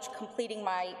college completing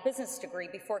my business degree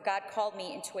before God called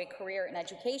me into a career in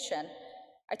education,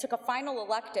 I took a final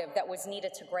elective that was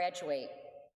needed to graduate.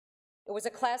 It was a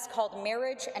class called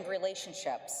Marriage and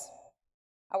Relationships.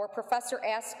 Our professor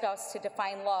asked us to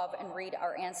define love and read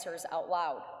our answers out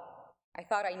loud. I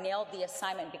thought I nailed the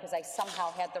assignment because I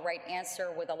somehow had the right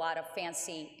answer with a lot of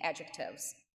fancy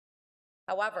adjectives.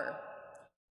 However,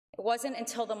 it wasn't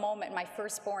until the moment my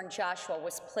firstborn Joshua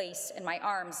was placed in my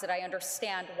arms that I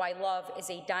understand why love is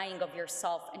a dying of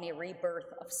yourself and a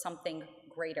rebirth of something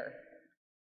greater.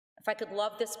 If I could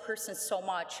love this person so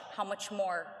much, how much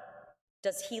more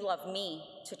does he love me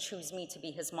to choose me to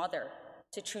be his mother,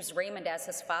 to choose Raymond as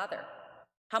his father?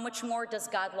 How much more does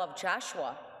God love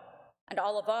Joshua and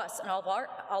all of us and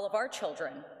all of our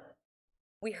children?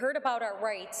 We heard about our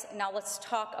rights, now let's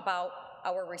talk about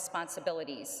our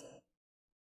responsibilities.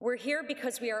 We're here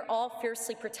because we are all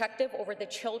fiercely protective over the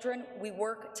children we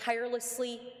work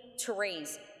tirelessly to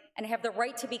raise and have the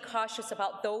right to be cautious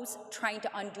about those trying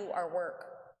to undo our work.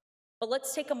 But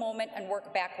let's take a moment and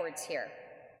work backwards here.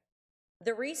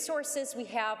 The resources we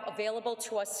have available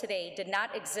to us today did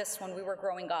not exist when we were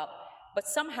growing up, but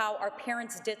somehow our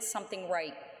parents did something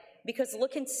right, because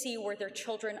look and see where their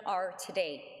children are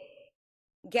today.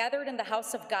 gathered in the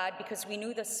house of God because we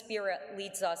knew the Spirit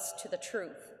leads us to the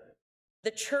truth.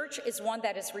 The church is one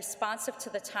that is responsive to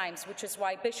the times, which is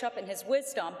why Bishop, in his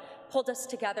wisdom, pulled us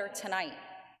together tonight.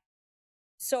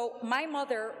 So my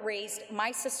mother raised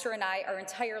my sister and I our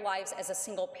entire lives as a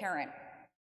single parent,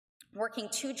 working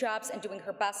 2 jobs and doing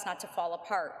her best not to fall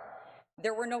apart.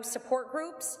 There were no support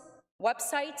groups,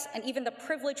 websites, and even the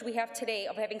privilege we have today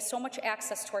of having so much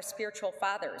access to our spiritual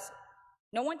fathers.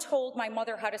 No one told my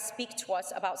mother how to speak to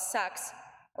us about sex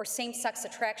or same-sex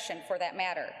attraction, for that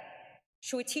matter.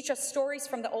 She would teach us stories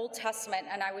from the Old Testament,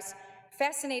 and I was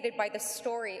fascinated by the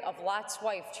story of Lot's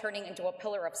wife turning into a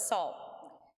pillar of salt.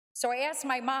 So I asked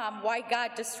my mom why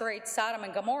God destroyed Sodom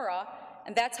and Gomorrah,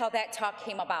 and that's how that talk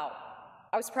came about.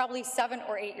 I was probably 7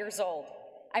 or 8 years old.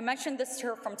 I mentioned this to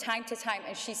her from time to time,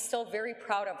 and she's still very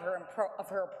proud of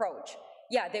her approach.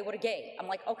 Yeah, they were gay. I'm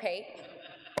like, okay.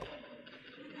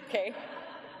 Okay,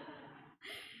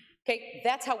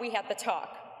 that's how we had the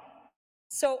talk.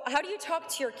 So how do you talk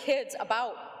to your kids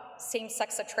about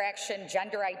same-sex attraction,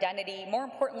 gender identity? More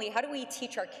importantly, how do we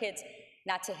teach our kids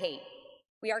not to hate?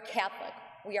 We are Catholic.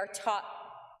 We are taught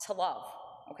to love,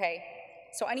 okay?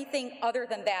 So anything other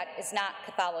than that is not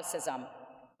Catholicism.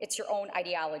 It's your own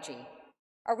ideology.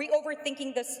 Are we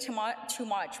overthinking this too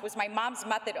much? Was my mom's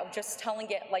method of just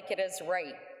telling it like it is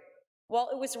right? Well,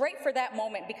 it was right for that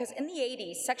moment because in the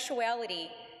 80s, sexuality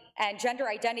and gender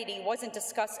identity wasn't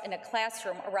discussed in a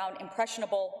classroom around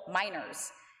impressionable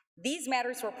minors. These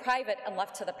matters were private and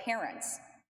left to the parents.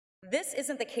 This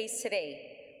isn't the case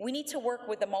today. We need to work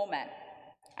with the moment.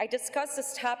 I discussed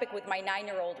this topic with my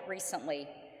 9-year-old recently.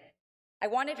 I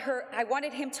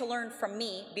wanted him to learn from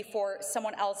me before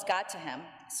someone else got to him.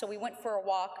 So we went for a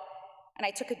walk, and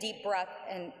I took a deep breath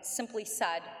and simply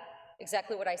said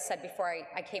exactly what I said before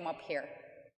I came up here,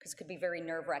 because it could be very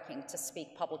nerve-wracking to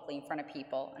speak publicly in front of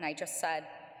people. And I just said,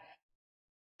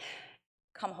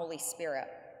 "Come, Holy Spirit."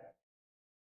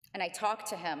 And I talked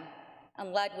to him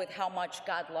and led with how much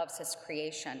God loves his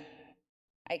creation.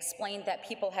 I explained that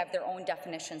people have their own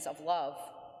definitions of love,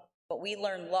 but we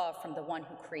learn love from the one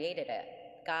who created it,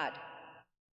 God.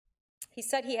 He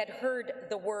said he had heard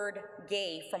the word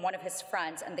gay from one of his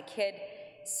friends, and the kid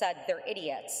said, "They're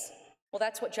idiots." Well,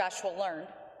 that's what Joshua learned.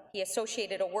 He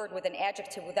associated a word with an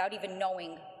adjective without even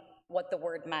knowing what the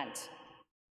word meant.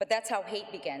 But that's how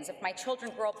hate begins. If my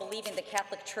children grow up believing the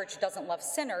Catholic Church doesn't love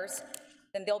sinners,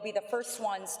 then they'll be the first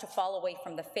ones to fall away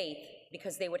from the faith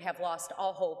because they would have lost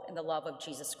all hope in the love of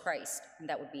Jesus Christ, and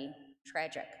that would be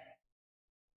tragic.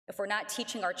 If we're not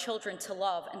teaching our children to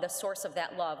love and the source of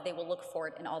that love, they will look for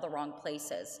it in all the wrong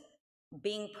places.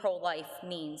 Being pro-life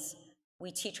means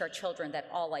we teach our children that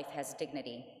all life has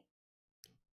dignity.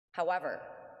 However,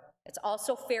 it's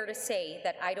also fair to say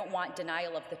that I don't want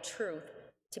denial of the truth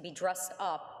to be dressed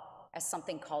up as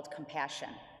something called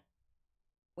compassion.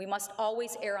 We must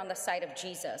always err on the side of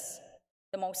Jesus.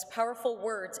 The most powerful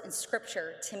words in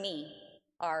Scripture to me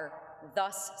are,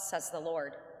 "Thus says the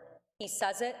Lord." He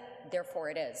says it, therefore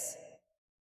it is.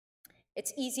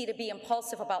 It's easy to be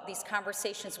impulsive about these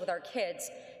conversations with our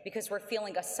kids because we're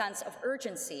feeling a sense of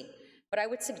urgency, but I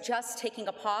would suggest taking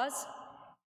a pause,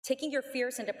 taking your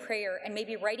fears into prayer, and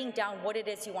maybe writing down what it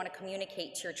is you want to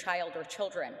communicate to your child or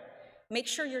children. Make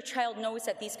sure your child knows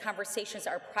that these conversations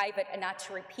are private and not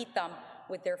to repeat them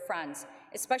with their friends,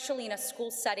 especially in a school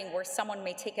setting where someone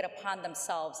may take it upon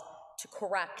themselves to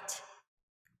correct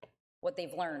what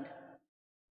they've learned.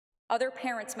 Other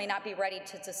parents may not be ready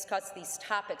to discuss these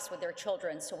topics with their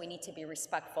children, so we need to be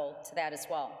respectful to that as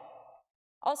well.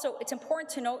 Also, it's important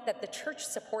to note that the church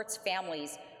supports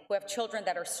families who have children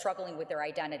that are struggling with their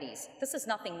identities. This is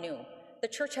nothing new. The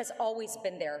church has always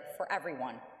been there for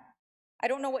everyone. I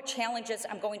don't know what challenges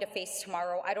I'm going to face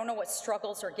tomorrow. I don't know what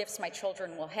struggles or gifts my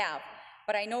children will have,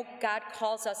 but I know God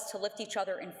calls us to lift each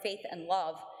other in faith and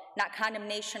love, not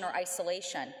condemnation or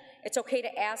isolation. It's okay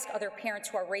to ask other parents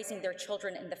who are raising their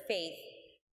children in the faith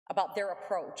about their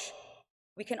approach.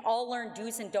 We can all learn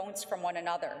do's and don'ts from one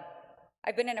another.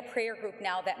 I've been in a prayer group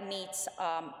now that meets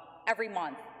every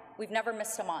month. We've never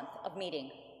missed a month of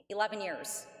meeting. 11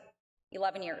 years.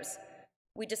 11 years.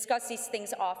 We discuss these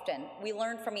things often. We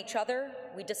learn from each other.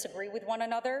 We disagree with one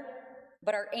another,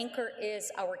 but our anchor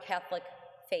is our Catholic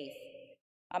faith.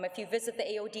 If you visit the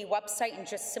AOD website and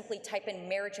just simply type in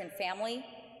marriage and family,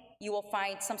 you will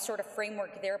find some sort of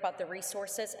framework there about the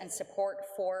resources and support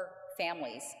for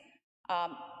families.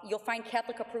 You'll find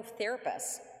Catholic-approved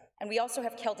therapists, and we also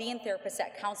have Chaldean therapists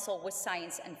that counsel with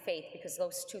science and faith, because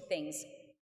those two things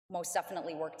most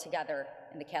definitely work together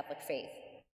in the Catholic faith.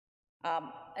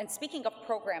 And speaking of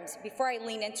programs, before I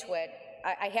lean into it,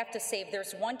 I have to say if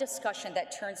there's one discussion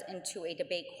that turns into a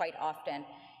debate quite often,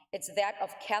 It's that of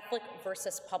Catholic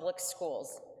versus public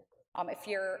schools. If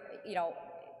you're,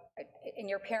 in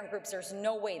your parent groups, there's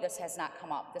no way this has not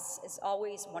come up. This is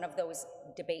always one of those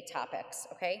debate topics,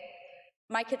 okay?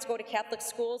 My kids go to Catholic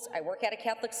schools. I work at a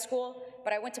Catholic school,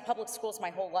 but I went to public schools my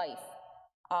whole life.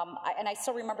 And I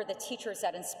still remember the teachers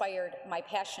that inspired my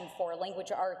passion for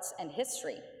language arts and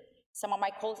history. Some of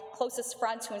my closest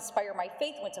friends who inspire my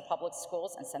faith went to public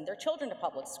schools and send their children to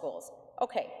public schools.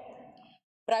 Okay,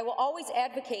 but I will always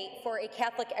advocate for a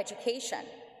Catholic education,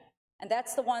 and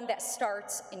that's the one that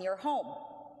starts in your home.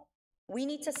 We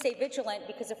need to stay vigilant,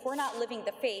 because if we're not living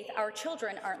the faith, our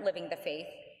children aren't living the faith.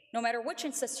 No matter which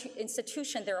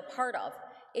institution they're a part of,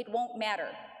 it won't matter.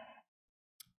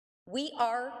 We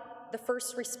are the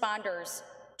first responders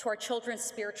to our children's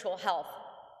spiritual health,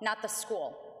 not the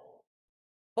school.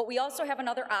 But we also have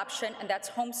another option, and that's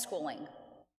homeschooling.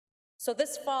 So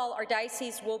this fall, our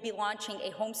diocese will be launching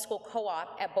a homeschool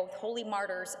co-op at both Holy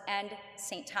Martyrs and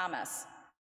St. Thomas.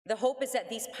 The hope is that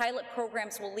these pilot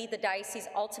programs will lead the diocese's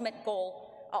ultimate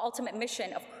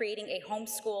mission of creating a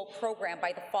homeschool program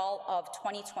by the fall of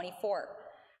 2024.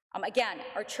 Again,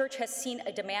 our church has seen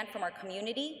a demand from our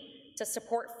community to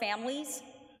support families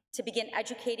to begin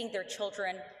educating their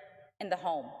children in the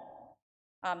home.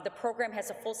 The program has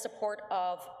the full support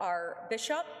of our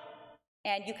bishop,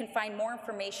 and you can find more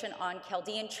information on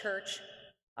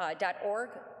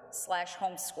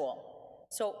chaldeanchurch.org/homeschool.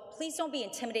 So please don't be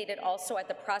intimidated also at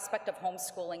the prospect of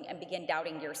homeschooling and begin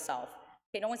doubting yourself.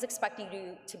 Okay, no one's expecting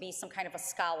you to be some kind of a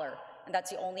scholar, and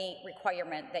that's the only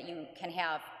requirement that you can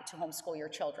have to homeschool your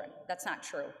children. That's not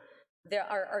true.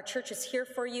 Our church is here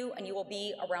for you, and you will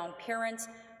be around parents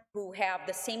who have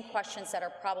the same questions that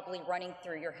are probably running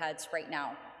through your heads right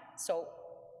now. So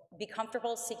be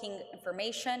comfortable seeking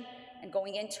information and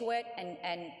going into it,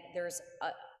 and there's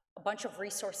a bunch of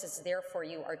resources there for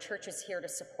you. Our church is here to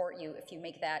support you if you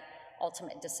make that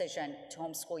ultimate decision to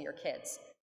homeschool your kids.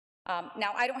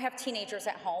 Now, I don't have teenagers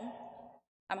at home.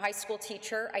 I'm a high school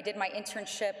teacher. I did my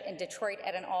internship in Detroit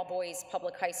at an all-boys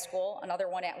public high school, another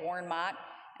one at Warren Mott,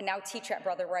 and now teach at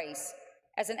Brother Rice.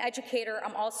 As an educator,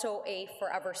 I'm also a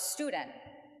forever student,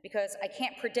 because I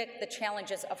can't predict the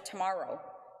challenges of tomorrow.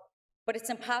 But it's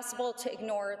impossible to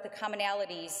ignore the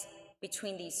commonalities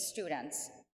between these students.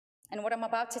 And what I'm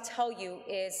about to tell you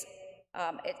is,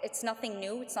 it's nothing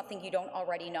new, it's nothing you don't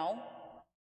already know.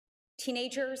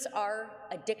 Teenagers are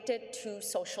addicted to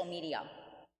social media.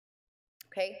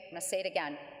 Okay, I'm gonna say it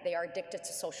again, they are addicted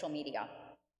to social media.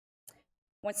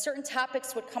 When certain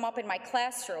topics would come up in my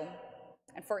classroom,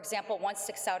 and for example, one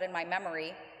sticks out in my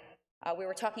memory, we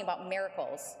were talking about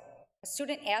miracles. A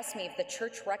student asked me if the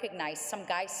church recognized some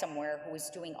guy somewhere who was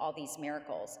doing all these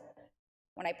miracles.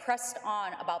 When I pressed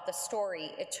on about the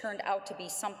story, it turned out to be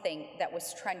something that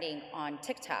was trending on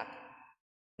TikTok.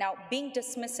 Now, being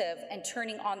dismissive and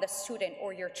turning on the student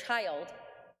or your child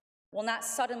will not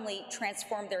suddenly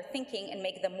transform their thinking and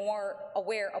make them more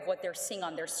aware of what they're seeing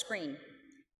on their screen.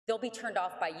 They'll be turned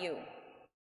off by you.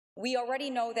 We already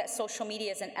know that social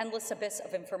media is an endless abyss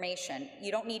of information.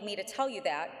 You don't need me to tell you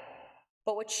that.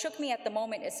 But what shook me at the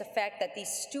moment is the fact that these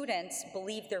students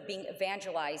believe they're being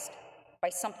evangelized by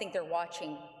something they're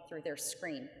watching through their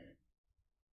screen.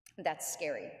 That's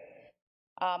scary.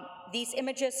 These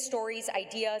images, stories,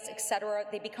 ideas, etc.,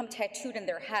 they become tattooed in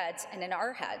their heads and in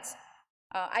our heads.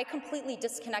 I completely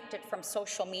disconnected from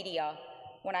social media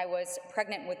when I was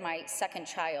pregnant with my second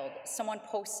child. Someone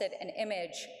posted an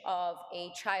image of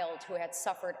a child who had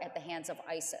suffered at the hands of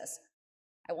ISIS.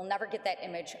 I will never get that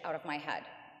image out of my head,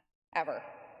 ever.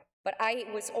 But I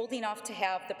was old enough to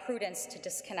have the prudence to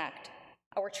disconnect.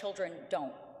 Our children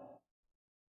don't.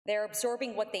 They're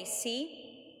absorbing what they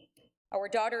see. Our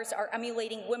daughters are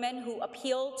emulating women who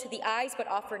appeal to the eyes but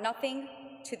offer nothing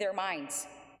to their minds.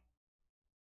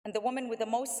 And the woman with the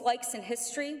most likes in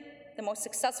history, the most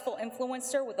successful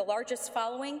influencer with the largest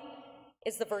following,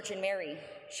 is the Virgin Mary.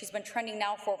 She's been trending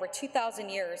now for over 2,000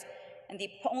 years, and the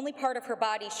only part of her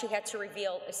body she had to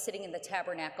reveal is sitting in the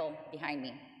tabernacle behind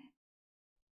me.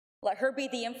 Let her be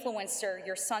the influencer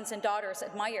your sons and daughters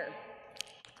admire.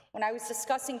 When I was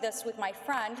discussing this with my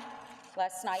friend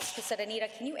last night, she said, Anita,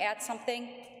 can you add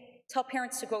something? Tell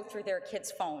parents to go through their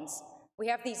kids' phones. We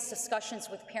have these discussions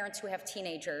with parents who have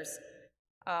teenagers.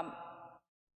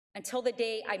 Until the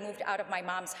day I moved out of my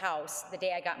mom's house, the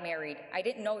day I got married, I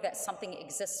didn't know that something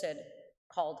existed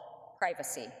called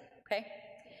privacy, okay?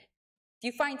 If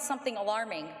you find something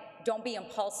alarming, don't be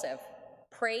impulsive.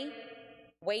 Pray,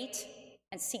 wait,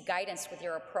 and seek guidance with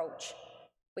your approach.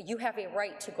 But you have a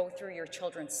right to go through your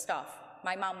children's stuff.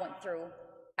 My mom went through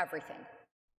everything,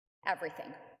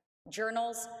 everything.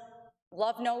 Journals,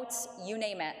 love notes, you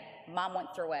name it, mom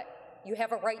went through it. You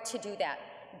have a right to do that.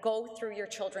 Go through your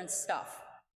children's stuff.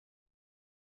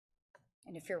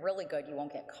 And if you're really good, you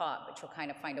won't get caught, but you'll kind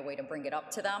of find a way to bring it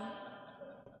up to them.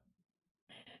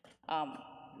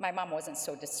 My mom wasn't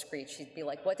so discreet. She'd be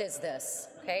like, what is this,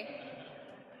 okay?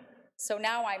 So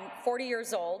now I'm 40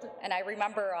 years old, and I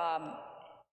remember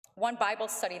one Bible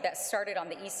study that started on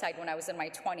the east side when I was in my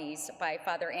 20s by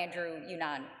Father Andrew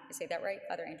Younan. I say that right,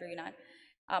 Father Andrew Younan?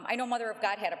 I know Mother of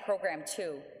God had a program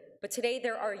too, but today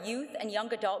there are youth and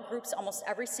young adult groups almost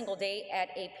every single day at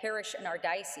a parish in our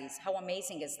diocese. How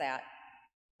amazing is that?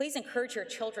 Please encourage your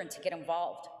children to get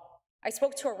involved. I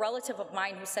spoke to a relative of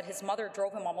mine who said his mother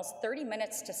drove him almost 30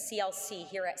 minutes to CLC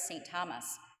here at St.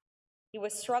 Thomas. He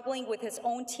was struggling with his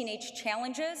own teenage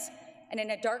challenges and in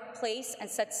a dark place, and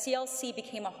said CLC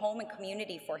became a home and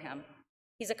community for him.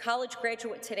 He's a college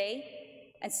graduate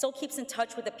today and still keeps in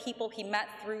touch with the people he met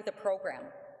through the program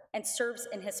and serves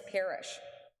in his parish.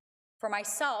 For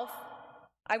myself,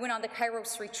 I went on the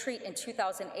Kairos retreat in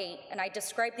 2008, and I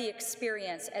described the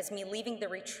experience as me leaving the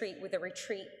retreat with the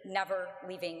retreat never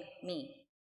leaving me.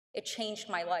 It changed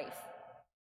my life.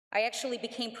 I actually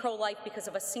became pro-life because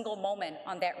of a single moment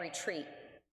on that retreat.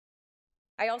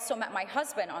 I also met my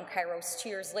husband on Kairos 2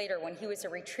 years later when he was a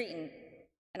retreatant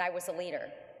and I was a leader,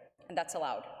 and that's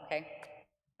allowed, okay?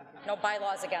 No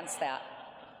bylaws against that.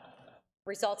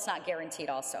 Results not guaranteed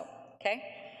also, okay?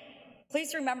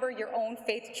 Please remember your own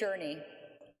faith journey.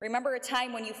 Remember a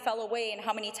time when you fell away and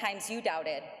how many times you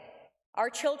doubted. Our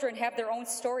children have their own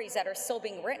stories that are still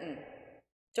being written.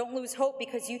 Don't lose hope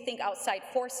because you think outside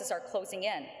forces are closing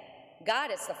in.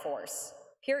 God is the force,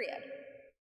 period.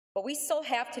 But we still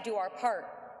have to do our part.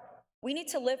 We need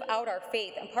to live out our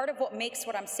faith, and part of what makes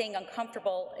what I'm saying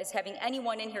uncomfortable is having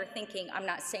anyone in here thinking I'm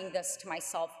not saying this to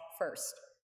myself first.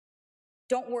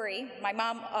 Don't worry, my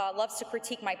mom loves to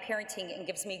critique my parenting and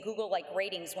gives me Google-like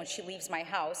ratings when she leaves my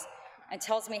house and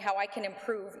tells me how I can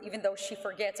improve, even though she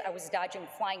forgets I was dodging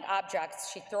flying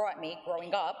objects she'd throw at me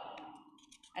growing up.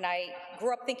 And I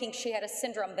grew up thinking she had a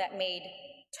syndrome that made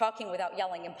talking without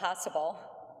yelling impossible.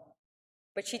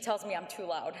 But she tells me I'm too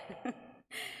loud.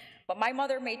 But my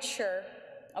mother made sure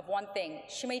of one thing.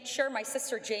 She made sure my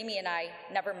sister Jamie and I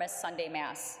never missed Sunday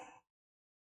Mass.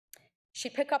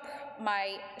 She'd pick up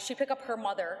her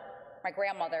mother, my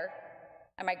grandmother,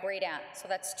 and my great aunt. So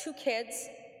that's 2 kids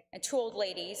and 2 old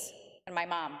ladies and my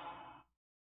mom.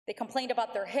 They complained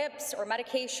about their hips or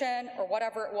medication or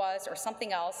whatever it was or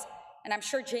something else, and I'm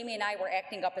sure Jamie and I were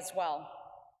acting up as well.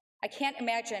 I can't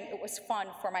imagine it was fun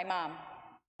for my mom.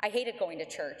 I hated going to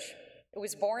church. It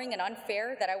was boring and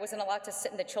unfair that I wasn't allowed to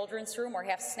sit in the children's room or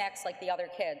have snacks like the other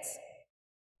kids.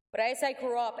 But as I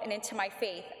grew up and into my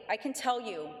faith, I can tell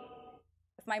you,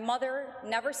 if my mother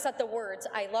never said the words,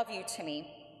 "I love you" to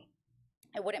me,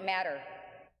 it wouldn't matter.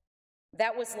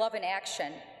 That was love in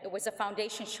action. It was a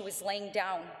foundation she was laying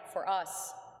down for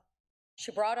us.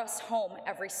 She brought us home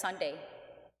every Sunday.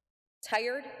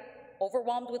 Tired,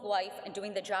 overwhelmed with life, and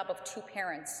doing the job of 2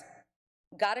 parents.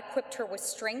 God equipped her with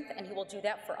strength, and he will do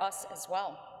that for us as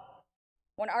well.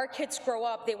 When our kids grow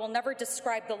up, they will never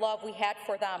describe the love we had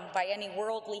for them by any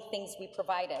worldly things we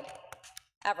provided,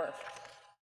 ever.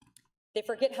 They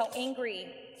forget how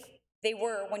angry they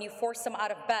were when you forced them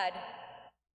out of bed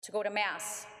to go to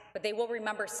Mass, but they will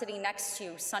remember sitting next to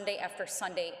you Sunday after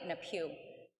Sunday in a pew.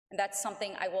 And that's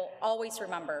something I will always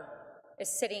remember,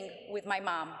 is sitting with my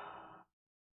mom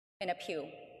in a pew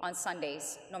on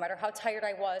Sundays, no matter how tired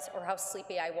I was or how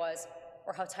sleepy I was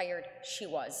or how tired she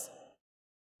was.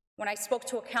 When I spoke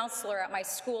to a counselor at my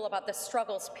school about the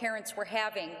struggles parents were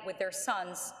having with their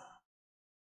sons,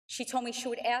 she told me she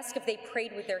would ask if they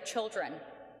prayed with their children.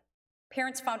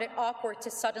 Parents found it awkward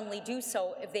to suddenly do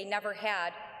so if they never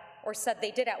had, or said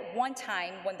they did at one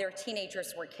time when their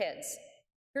teenagers were kids.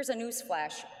 Here's a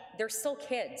newsflash: they're still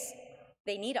kids.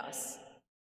 They need us.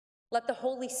 Let the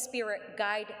Holy Spirit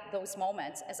guide those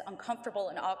moments, as uncomfortable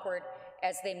and awkward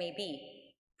as they may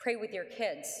be. Pray with your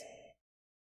kids.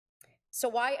 So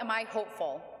why am I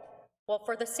hopeful? Well,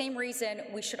 for the same reason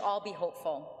we should all be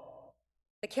hopeful.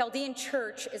 The Chaldean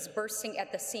church is bursting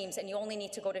at the seams, and you only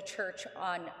need to go to church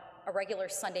on a regular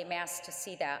Sunday Mass to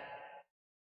see that.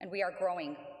 And we are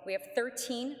growing. We have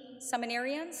 13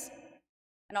 seminarians,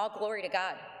 and all glory to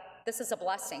God. This is a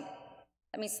blessing.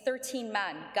 That means 13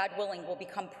 men, God willing, will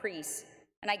become priests,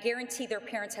 and I guarantee their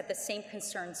parents had the same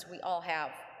concerns we all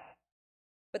have.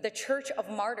 But the Church of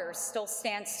Martyrs still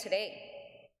stands today.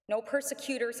 No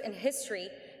persecutors in history,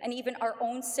 and even our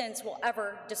own sins, will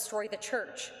ever destroy the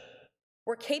church.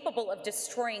 We're capable of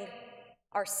destroying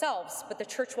ourselves, but the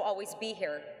church will always be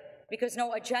here, because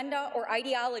no agenda or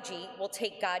ideology will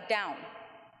take God down.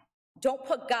 Don't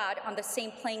put God on the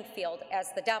same playing field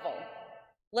as the devil.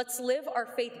 Let's live our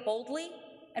faith boldly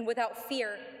and without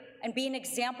fear and be an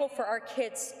example for our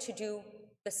kids to do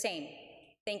the same.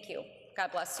 Thank you.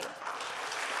 God bless you.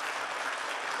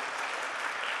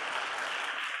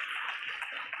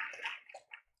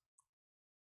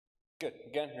 Good.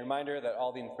 Again, reminder that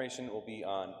all the information will be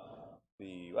on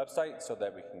the website so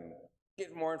that we can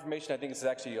get more information. I think this is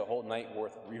actually a whole night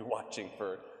worth rewatching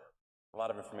for a lot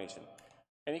of information.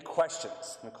 Any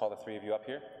questions? I'm going to call the three of you up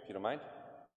here, if you don't mind.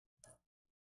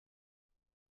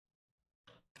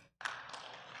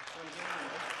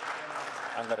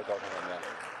 I'm going to go ahead and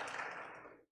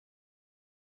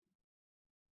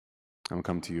I'm going to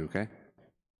come to you, okay?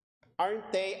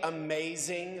 Aren't they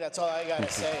amazing? That's all I gotta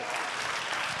say.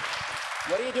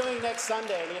 What are you doing next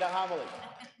Sunday? I need a homily.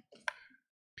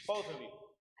 Both of you.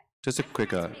 Just a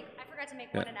quick... I forgot to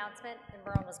make one announcement, and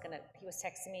Marone he was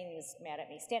texting me and he was mad at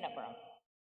me. Stand up, Marone.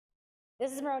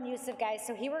 This is Marone Yusuf, guys.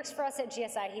 So he works for us at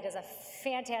GSI. He does a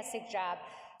fantastic job.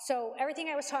 So everything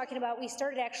I was talking about, we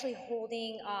started actually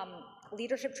holding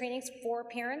leadership trainings for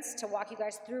parents to walk you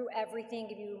guys through everything,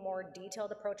 give you a more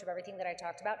detailed approach of everything that I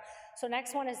talked about. So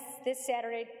next one is this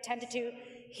Saturday, 10 to 2,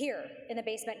 here, in the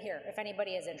basement here, if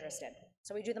anybody is interested.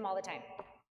 So we do them all the time.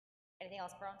 Anything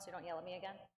else, Marone, so you don't yell at me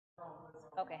again?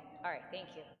 Okay, all right, thank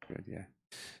you. Good, yeah.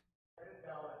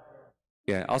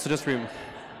 Yeah, also just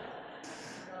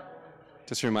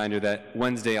a reminder that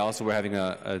Wednesday also we're having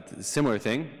a similar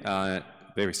thing,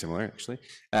 very similar actually,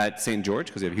 at St. George,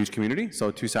 because we have a huge community, so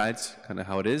two sides, kind of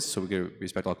how it is, so we can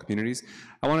respect all communities.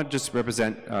 I want to just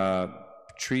represent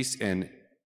Patrice and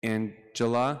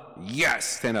Angela. Yes,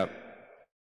 stand up.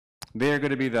 They're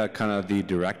going to be the kind of the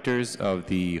directors of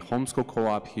the homeschool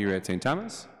co-op here at St.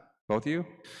 Thomas, both of you.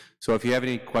 So if you have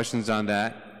any questions on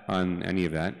that, on any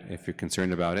of that, if you're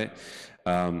concerned about it,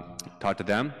 talk to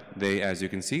them. They, as you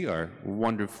can see, are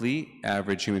wonderfully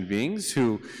average human beings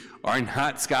who are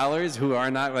not scholars, who are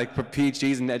not like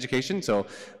PhDs in education,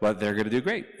 but they're going to do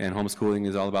great. And homeschooling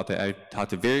is all about that. I talked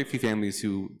to very few families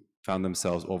who found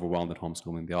themselves overwhelmed at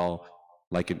homeschooling. They all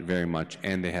like it very much,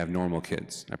 and they have normal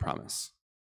kids, I promise.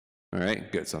 All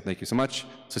right, good. So thank you so much.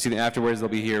 So see them afterwards. They'll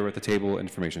be here with the table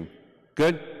information.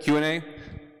 Good? Q&A?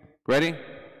 Ready?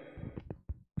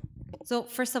 So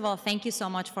first of all, thank you so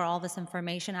much for all this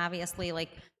information. Obviously,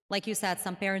 like you said,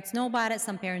 some parents know about it,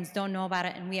 some parents don't know about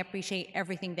it, and we appreciate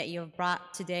everything that you've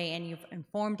brought today and you've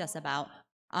informed us about.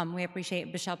 We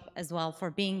appreciate Bishop as well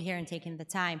for being here and taking the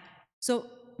time. So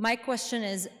my question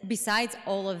is, besides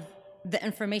all of the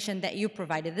information that you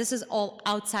provided, this is all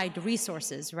outside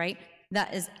resources, right?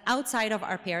 That is outside of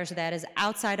our parish, that is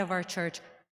outside of our church.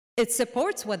 It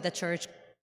supports what the church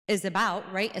is about,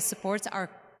 right? It supports our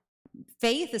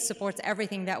faith, it supports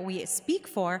everything that we speak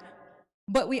for,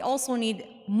 but we also need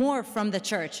more from the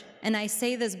church. And I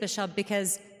say this, Bishop,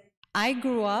 because I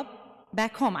grew up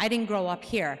back home. I didn't grow up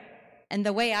here. And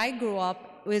the way I grew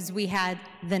up was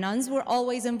the nuns were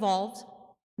always involved,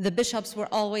 the bishops were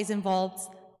always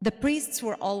involved, the priests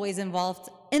were always involved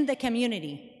in the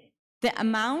community. The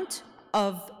amount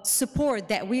of support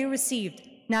that we received,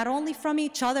 not only from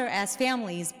each other as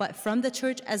families, but from the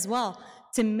church as well,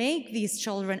 to make these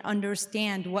children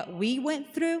understand what we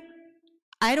went through,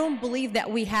 I don't believe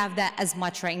that we have that as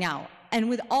much right now. And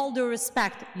with all due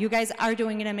respect, you guys are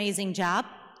doing an amazing job.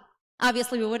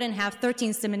 Obviously, we wouldn't have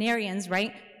 13 seminarians,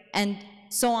 right? And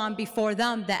so on before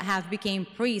them that have became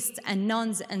priests and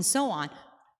nuns and so on.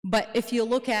 But if you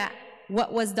look at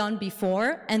what was done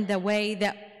before and the way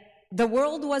that the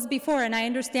world was before, and I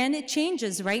understand it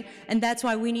changes, right? And that's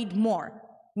why we need more.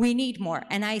 We need more.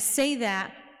 And I say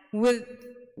that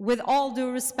with all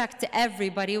due respect to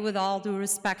everybody, with all due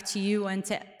respect to you and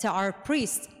to our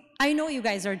priests. I know you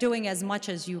guys are doing as much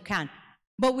as you can,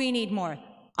 but we need more.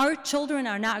 Our children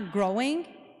are not growing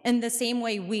in the same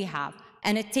way we have.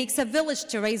 And it takes a village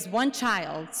to raise one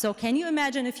child. So can you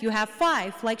imagine if you have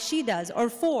 5, like she does, or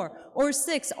 4, or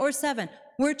 6, or 7?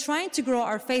 We're trying to grow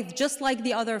our faith just like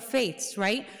the other faiths,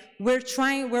 right?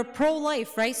 We're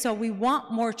pro-life, right? So we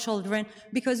want more children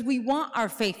because we want our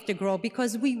faith to grow,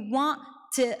 because we want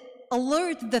to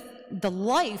alert the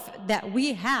life that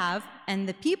we have and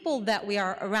the people that we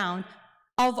are around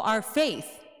of our faith,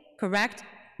 correct?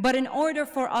 But in order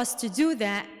for us to do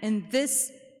that in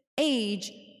this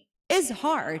age is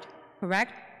hard,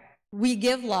 correct? We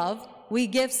give love, we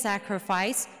give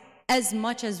sacrifice as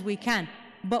much as we can,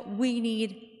 but we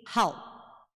need help.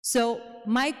 So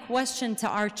my question to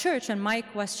our church and my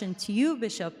question to you,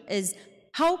 Bishop, is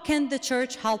how can the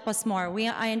church help us more?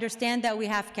 I understand that we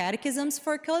have catechisms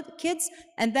for kids,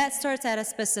 and that starts at a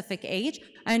specific age.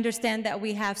 I understand that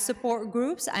we have support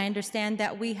groups. I understand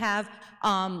that we have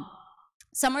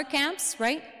Summer camps,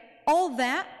 right? All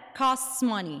that costs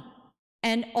money.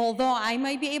 And although I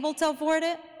might be able to afford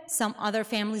it, some other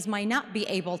families might not be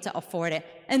able to afford it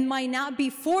and might not be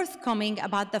forthcoming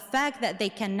about the fact that they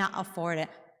cannot afford it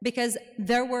because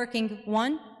they're working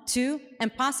 1, 2,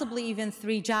 and possibly even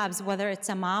 3 jobs, whether it's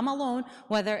a mom alone,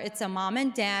 whether it's a mom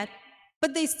and dad,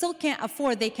 but they still can't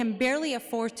afford, they can barely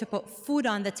afford to put food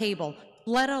on the table,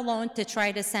 let alone to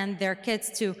try to send their kids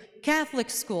to Catholic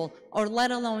school, or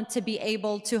let alone to be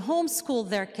able to homeschool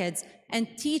their kids and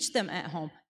teach them at home.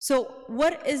 So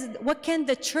what can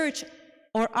the church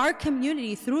or our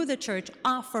community through the church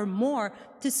offer more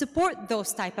to support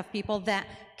those type of people that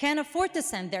can't afford to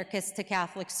send their kids to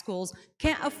Catholic schools,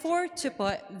 can't afford to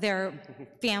put their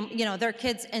their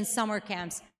kids in summer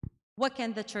camps? What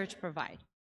can the church provide?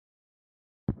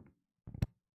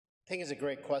 I think it's a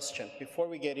great question. Before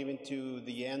we get even to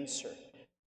the answer,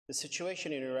 the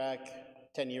situation in Iraq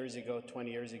 10 years ago, 20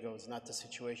 years ago is not the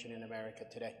situation in America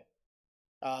today.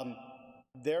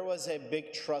 There was a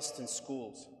big trust in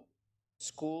schools.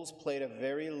 Schools played a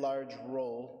very large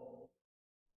role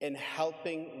in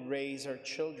helping raise our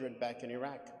children back in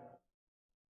Iraq.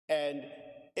 And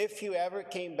if you ever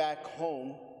came back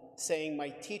home saying, my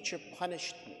teacher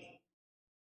punished me,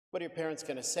 what are your parents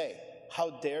going to say? How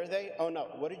dare they? Oh no,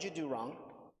 what did you do wrong?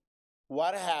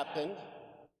 What happened?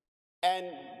 And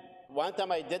one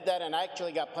time I did that and I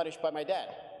actually got punished by my dad.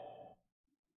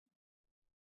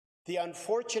 The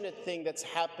unfortunate thing that's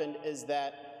happened is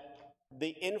that the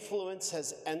influence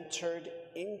has entered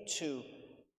into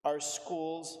our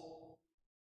schools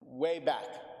way back.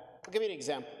 I'll give you an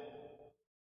example.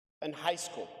 In high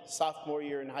school, sophomore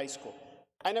year in high school,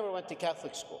 I never went to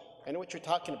Catholic school. I know what you're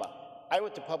talking about. I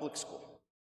went to public school,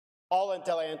 all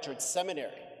until I entered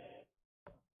seminary.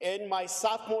 In my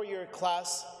sophomore year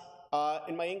class,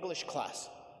 in my English class,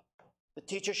 the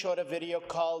teacher showed a video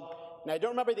called, and I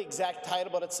don't remember the exact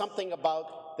title, but it's something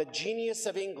about the genius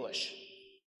of English.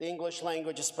 The English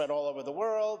language is spread all over the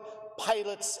world.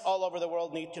 Pilots all over the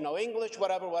world need to know English,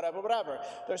 whatever, whatever, whatever.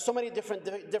 There's so many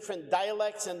different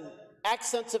dialects and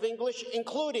accents of English,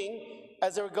 including,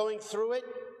 as they were going through it,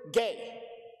 gay.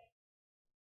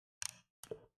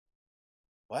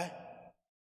 What?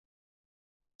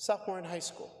 Sophomore in high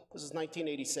school. This is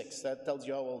 1986. That tells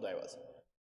you how old I was,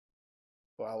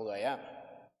 or how old I am.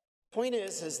 Point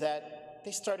is that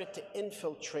they started to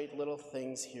infiltrate little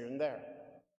things here and there.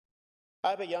 I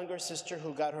have a younger sister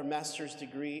who got her master's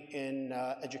degree in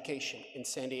education in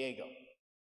San Diego.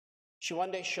 She one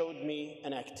day showed me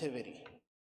an activity.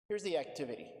 Here's the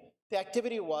activity. The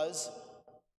activity was,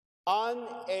 on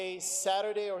a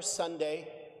Saturday or Sunday,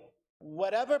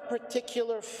 whatever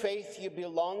particular faith you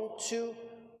belong to,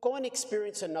 go and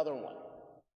experience another one,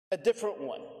 a different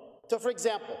one. So for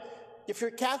example, if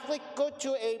you're Catholic, go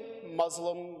to a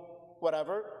Muslim,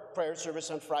 whatever, prayer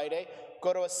service on Friday,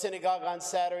 go to a synagogue on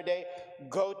Saturday,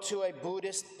 go to a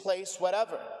Buddhist place,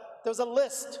 whatever. There was a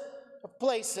list of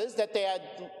places that they had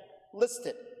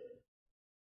listed.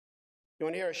 You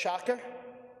want to hear a shocker?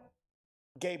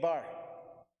 Gay bar.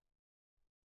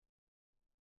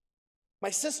 My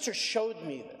sister showed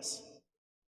me this.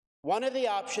 One of the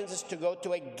options is to go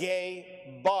to a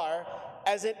gay bar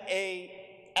as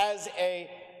a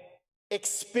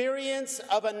experience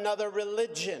of another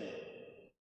religion.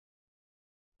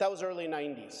 That was early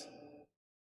 90s.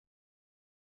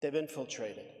 They've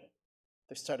infiltrated.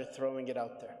 They've started throwing it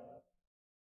out there.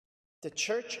 The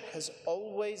church has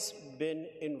always been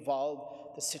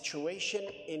involved. The situation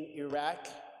in Iraq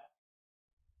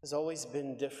has always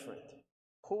been different.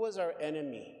 Who was our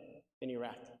enemy in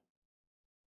Iraq?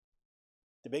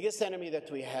 The biggest enemy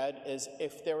that we had is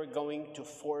if they were going to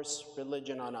force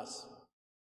religion on us.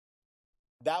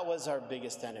 That was our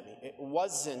biggest enemy. It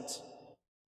wasn't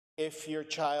if your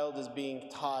child is being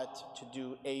taught to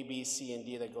do A, B, C, and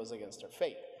D that goes against their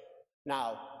faith.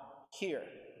 Now, here,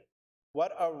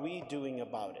 what are we doing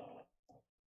about it?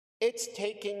 It's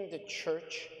taking the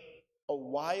church a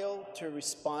while to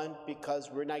respond because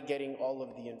we're not getting all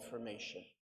of the information.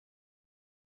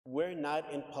 We're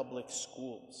not in public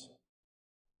schools.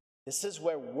 This is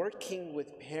where working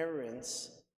with parents,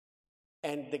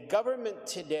 and the government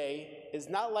today is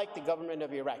not like the government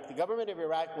of Iraq. The government of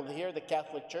Iraq will hear the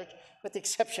Catholic Church, with the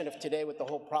exception of today with the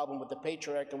whole problem with the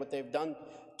patriarch and what they've done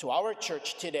to our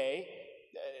church today.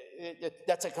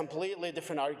 That's a completely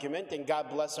different argument, and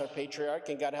God bless our patriarch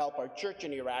and God help our church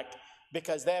in Iraq,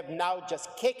 because they have now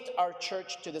just kicked our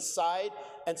church to the side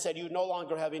and said, you no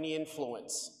longer have any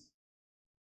influence.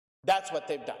 That's what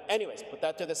they've done. Anyways, put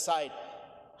that to the side.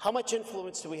 How much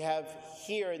influence do we have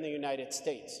here in the United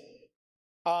States?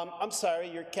 I'm sorry,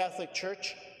 your Catholic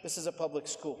Church, this is a public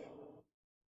school.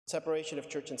 separation of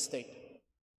church and state.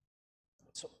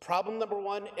 So problem number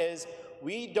one is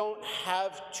we don't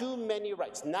have too many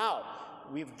rights. Now,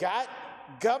 we've got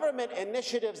government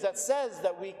initiatives that says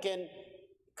that we can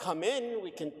come in,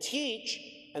 we can teach,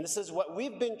 and this is what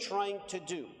we've been trying to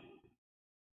do.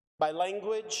 By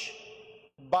language,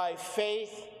 by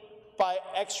faith, by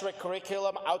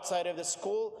extracurriculum outside of the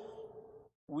school,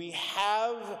 we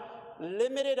have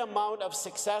limited amount of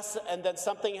success, and then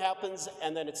something happens,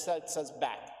 and then it sets us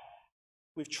back.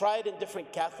 We've tried in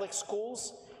different Catholic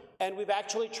schools, and we've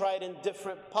actually tried in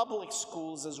different public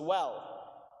schools as well.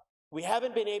 We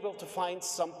haven't been able to find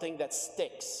something that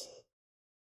sticks.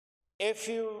 If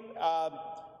you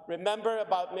remember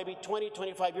about maybe 20,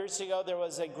 25 years ago, there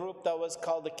was a group that was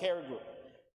called the CARE Group.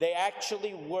 They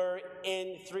actually were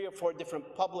in 3 or 4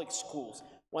 different public schools.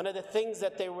 One of the things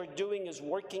that they were doing is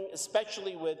working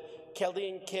especially with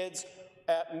Chaldean kids,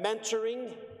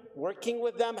 mentoring, working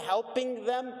with them, helping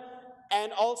them,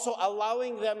 and also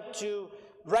allowing them to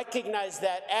recognize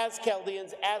that as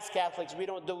Chaldeans, as Catholics, we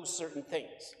don't do certain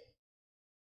things.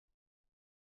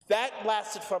 That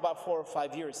lasted for about 4 or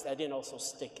 5 years. That didn't also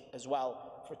stick as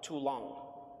well for too long.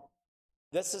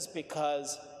 This is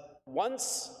because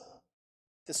once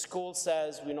the school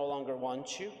says we no longer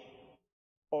want you,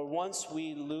 or once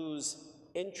we lose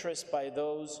interest by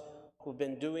those who've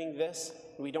been doing this,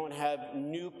 we don't have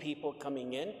new people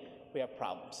coming in, we have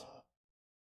problems.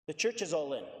 The church is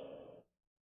all in.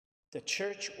 The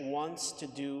church wants to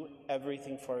do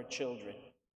everything for our children,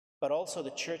 but also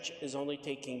the church is only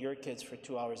taking your kids for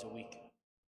 2 hours a week.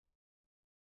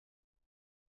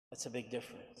 That's a big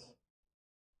difference.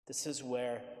 This is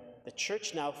where the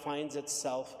church now finds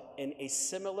itself in a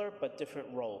similar but different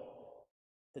role.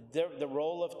 The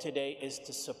role of today is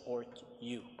to support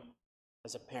you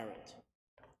as a parent.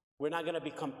 We're not going to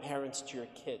become parents to your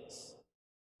kids.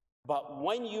 But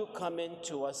when you come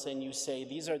into us and you say,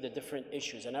 these are the different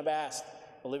issues, and I've asked,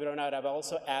 believe it or not, I've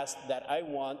also asked that I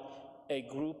want a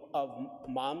group of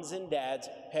moms and dads,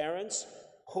 parents,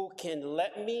 who can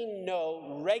let me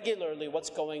know regularly what's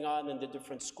going on in the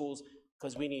different schools,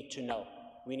 because we need to know.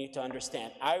 We need to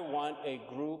understand. I want a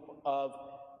group of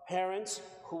parents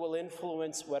who will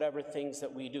influence whatever things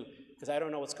that we do, because I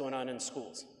don't know what's going on in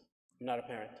schools. I'm not a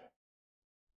parent.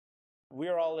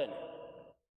 We're all in.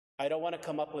 I don't want to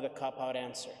come up with a cop-out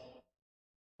answer.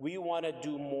 We want to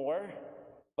do more,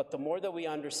 but the more that we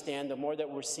understand, the more that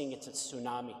we're seeing it's a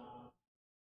tsunami.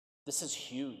 This is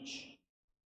huge.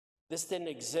 This didn't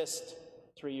exist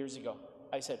 3 years ago.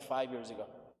 I said 5 years ago,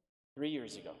 3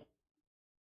 years ago.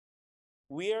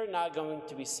 We are not going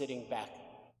to be sitting back.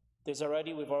 We've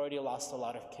already lost a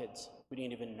lot of kids. We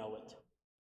didn't even know it.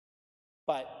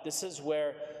 But this is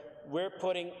where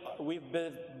we've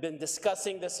been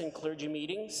discussing this in clergy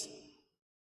meetings.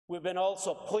 We've been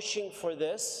also pushing for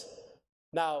this.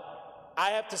 Now, I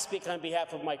have to speak on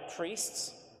behalf of my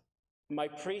priests. My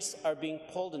priests are being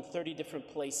pulled in 30 different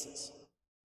places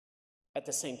at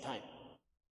the same time.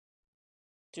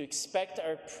 To expect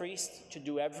our priests to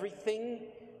do everything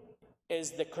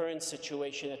is the current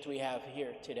situation that we have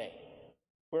here today.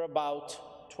 We're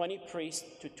about 20 priests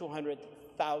to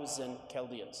 200,000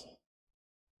 Chaldeans.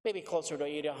 Maybe closer to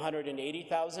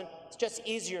 180,000. It's just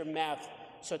easier math.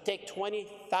 So take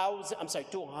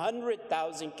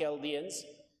 200,000 Chaldeans,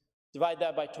 divide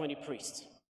that by 20 priests.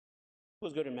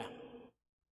 Who's good at math?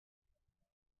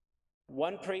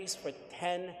 One priest for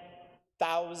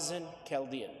 10,000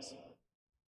 Chaldeans.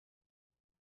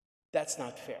 That's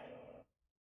not fair.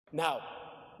 Now,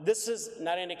 this is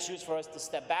not an excuse for us to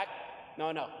step back.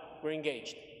 No, we're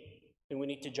engaged, and we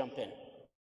need to jump in.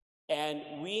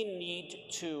 And we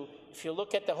need to, if you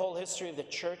look at the whole history of the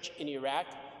church in Iraq,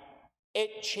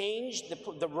 it changed,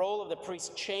 the role of the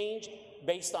priest changed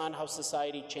based on how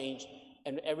society changed,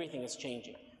 and everything is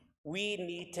changing. We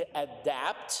need to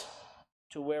adapt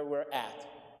to where we're at.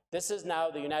 This is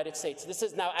now the United States. This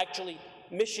is now actually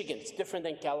Michigan. It's different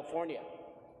than California.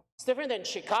 It's different than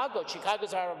Chicago.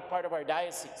 Chicago's part of our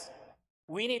diocese.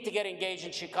 We need to get engaged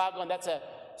in Chicago, and that's a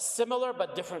similar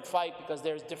but different fight because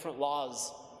there's different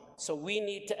laws. So we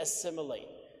need to assimilate.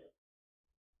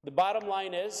 The bottom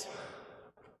line is,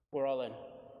 we're all in.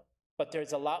 But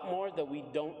there's a lot more that we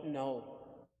don't know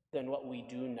than what we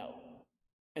do know.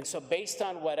 And so based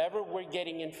on whatever we're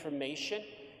getting information,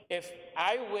 if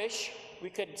I wish we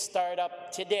could start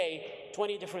up today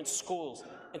 20 different schools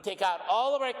and take out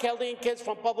all of our Chaldean kids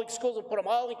from public schools and put them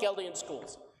all in Chaldean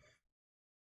schools.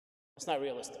 It's not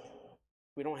realistic.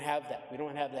 We don't have that. We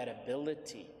don't have that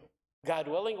ability. God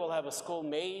willing, we'll have a school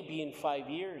maybe in 5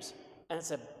 years, and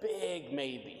it's a big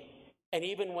maybe. And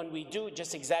even when we do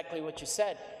just exactly what you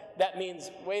said, that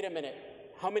means, wait a minute,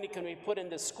 How many can we put in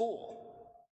this school?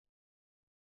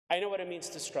 I know what it means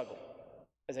to struggle.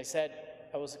 As I said,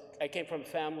 I came from a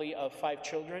family of 5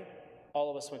 children. All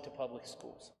of us went to public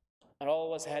schools. And all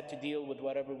of us had to deal with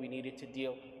whatever we needed to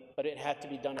deal, but it had to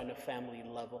be done on a family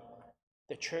level.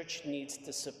 The church needs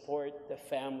to support the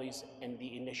families and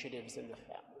the initiatives in the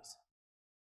families.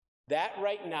 That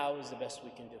right now is the best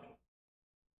we can do.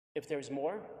 If there's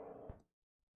more,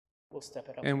 we'll step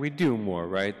it up. And we do more,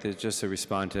 right? There's just to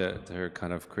respond to her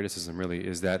kind of criticism, really,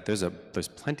 is that there's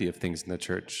plenty of things in the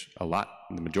church, a lot,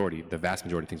 the vast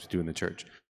majority of things we do in the church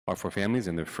are for families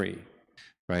and they're free,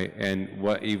 right? And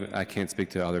I can't speak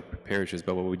to other parishes,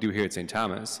 but what we do here at St.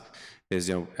 Thomas is,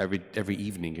 every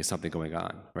evening is something going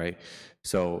on, right?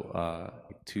 So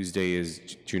Tuesday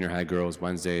is junior high girls,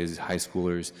 Wednesday is high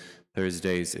schoolers,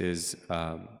 Thursdays is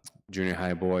junior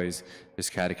high boys, there's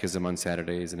catechism on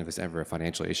Saturdays, and if there's ever a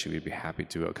financial issue, we'd be happy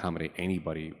to accommodate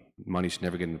anybody. Money should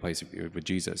never get in the place with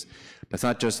Jesus. That's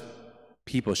not just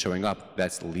people showing up,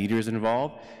 that's leaders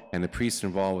involved, and the priests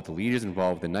involved with the leaders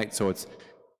involved with the night, so it's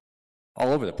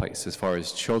all over the place as far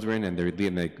as children, and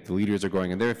the leaders are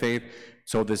growing in their faith.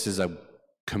 So this is a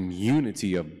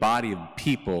community, a body of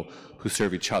people who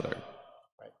serve each other.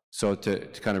 Right. So to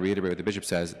kind of reiterate what the bishop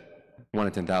says, 1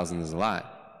 in 10,000 is a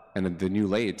lot. And the new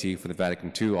laity for the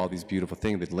Vatican II, all these beautiful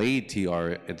things, the laity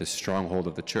are at the stronghold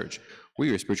of the church.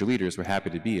 We are spiritual leaders, we're happy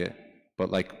to be it.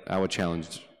 But I would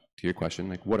challenge to your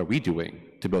question, what are we doing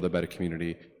to build a better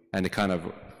community? And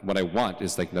what I want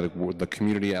is the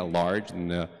community at large in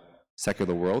the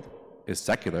secular world is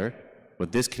secular,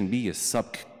 but this can be a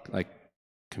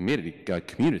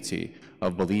community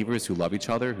of believers who love each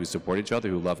other, who support each other,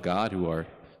 who love God, who are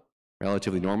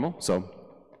relatively normal. So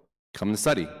come to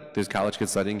study. There's college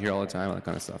kids studying here all the time, all that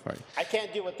kind of stuff, right? I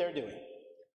can't do what they're doing.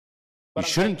 You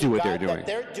shouldn't do what they're doing. That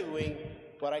they're doing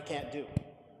what I can't do.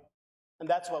 And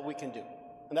that's what we can do.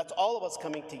 And that's all of us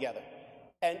coming together.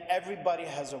 And everybody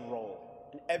has a role.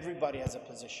 And everybody has a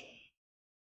position.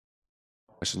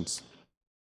 Questions?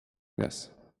 Yes.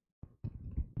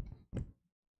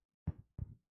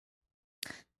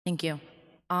 Thank you.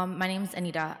 My name is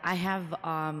Anita. I have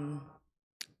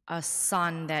a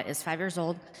son that is 5 years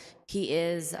old. He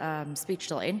is speech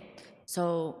delayed,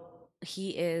 so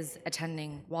he is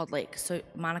attending Walled Lake. So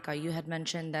Monica, you had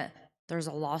mentioned that there's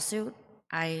a lawsuit.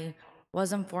 I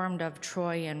was informed of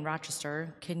Troy and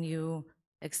Rochester. Can you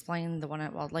explain the one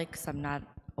at Walled Lake? Because I'm not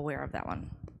aware of that one.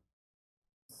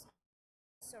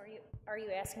 So are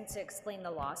you asking to explain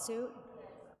the lawsuit?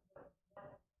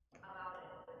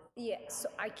 Yeah, so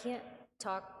I can't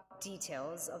talk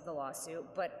details of the lawsuit,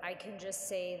 but I can just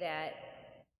say that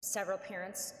several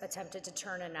parents attempted to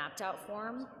turn an opt-out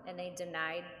form and they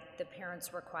denied the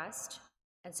parents' request.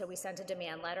 And so we sent a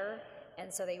demand letter,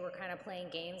 and so they were kind of playing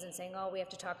games and saying, oh, we have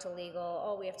to talk to legal,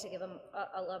 oh, we have to give them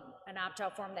an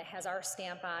opt-out form that has our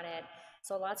stamp on it.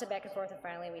 So lots of back and forth, and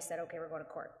finally we said, okay, we're going to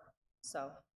court.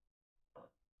 So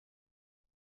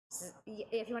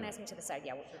if you want to ask me to the side,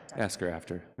 yeah, we'll talk. Ask her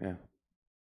after, yeah.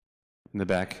 In the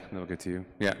back, and they'll get to you.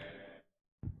 Yeah.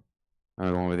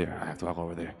 I'm going over there. I have to walk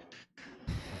over there.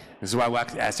 This is why I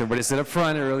asked everybody to sit up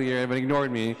front earlier. Everybody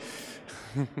ignored me.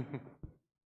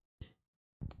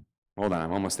 Hold on,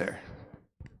 I'm almost there.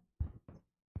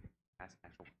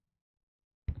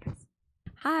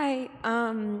 Hi.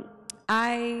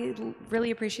 I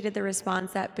really appreciated the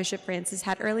response that Bishop Francis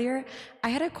had earlier. I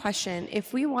had a question.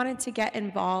 If we wanted to get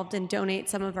involved and donate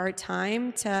some of our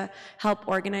time to help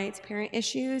organize parent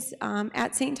issues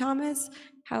at St. Thomas,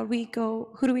 how do we go?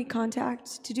 Who do we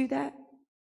contact to do that?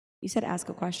 You said ask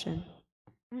a question.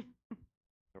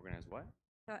 Organize what?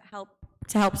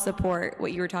 To help support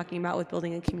what you were talking about with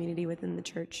building a community within the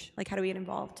church. How do we get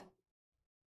involved?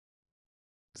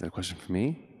 Is that a question for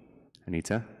me,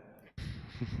 Anita?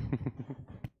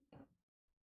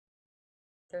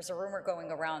 There's a rumor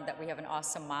going around that we have an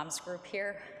awesome moms group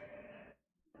here.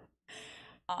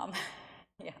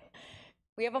 Yeah,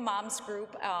 we have a moms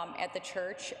group at the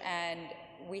church, and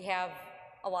we have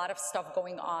a lot of stuff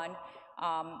going on.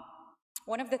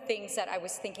 One of the things that I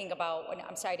was thinking about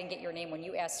I'm sorry I didn't get your name when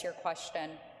you asked your question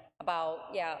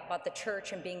about the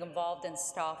church and being involved in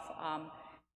stuff.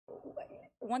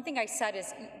 One thing I said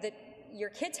is that your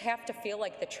kids have to feel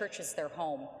like the church is their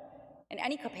home in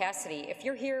any capacity. If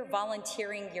you're here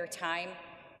volunteering your time,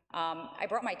 I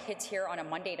brought my kids here on a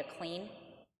Monday to clean,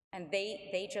 and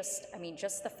they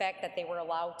just the fact that they were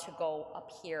allowed to go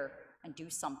up here and do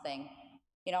something,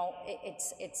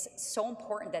 it's so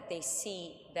important that they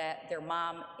see that their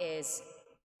mom is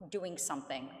doing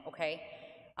something, okay?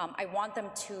 I want them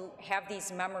to have these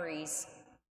memories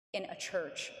in a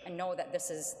church and know that this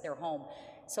is their home.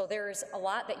 So there's a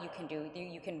lot that you can do.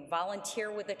 You can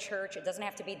volunteer with the church. It doesn't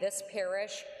have to be this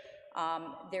parish.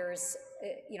 There's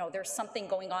something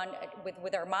going on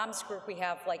with our moms group. We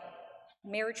have like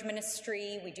marriage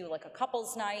ministry. We do like a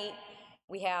couples night.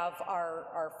 We have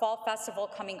our fall festival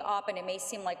coming up, and it may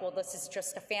seem like, well, this is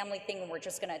just a family thing and we're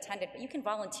just going to attend it, but you can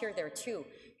volunteer there too.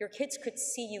 Your kids could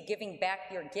see you giving back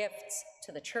your gifts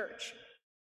to the church.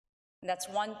 And that's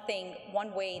one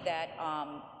way that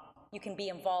you can be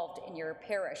involved in your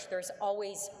parish. There's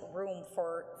always room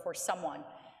for someone.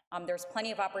 There's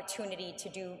plenty of opportunity to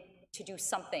do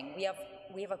something. We have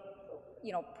a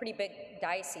pretty big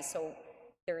diocese, so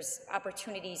there's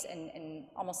opportunities in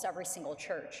almost every single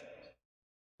church.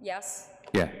 Yes?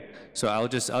 Yeah. So I'll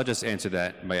just answer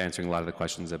that by answering a lot of the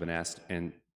questions that have been asked.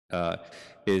 And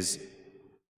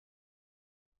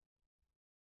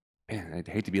man, I'd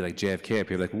hate to be like JFK up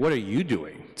here. Like, what are you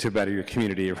doing to better your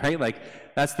community, right? Like,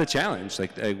 that's the challenge.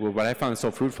 Like, what I found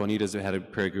so fruitful, Anita's had a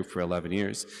prayer group for 11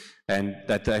 years, and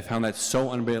that I found that so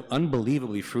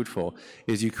unbelievably fruitful,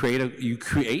 is you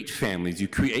create families, you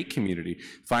create community.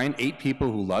 Find 8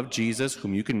 people who love Jesus,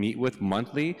 whom you can meet with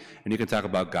monthly, and you can talk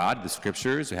about God, the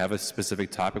scriptures, have a specific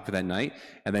topic for that night,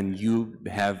 and then you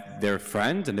have their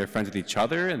friends, and they're friends with each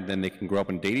other, and then they can grow up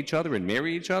and date each other and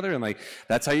marry each other, and like,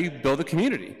 that's how you build a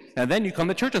community. And then you come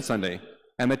to church on Sunday.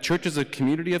 And the church is a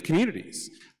community of communities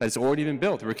that's already been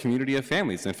built. We're a community of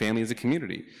families, and a family is a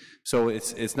community. So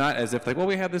it's not as if like, well,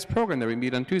 we have this program that we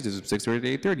meet on Tuesdays from 6:30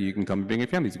 to 8:30. You can come and bring your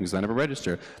families. You can sign up and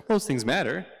register. Those things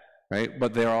matter, right?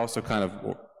 But they're also kind of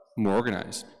more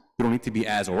organized. You don't need to be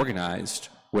as organized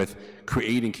with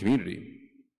creating community.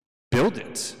 Build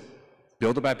it.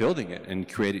 Build it by building it, and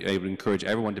I would encourage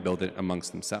everyone to build it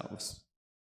amongst themselves.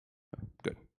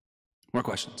 Good. More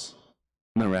questions?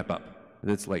 I'm gonna wrap up.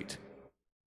 It's late.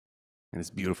 And it's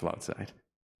beautiful outside.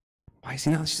 Why is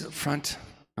he not? She's up front.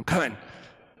 I'm coming.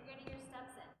 You're getting your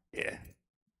steps in. Yeah.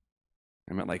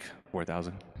 I'm at like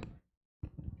 4,000.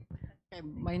 Okay,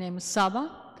 my name is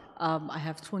Saba. I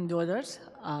have twin daughters.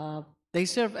 They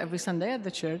serve every Sunday at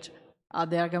the church.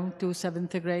 They are going to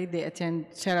 7th grade. They attend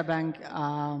Sarah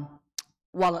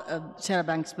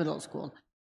Banks Middle School.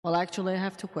 Well, actually, I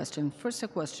have 2 questions. First, a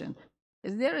question.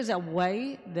 Is there a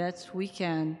way that we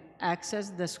can access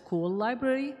the school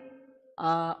library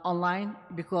online?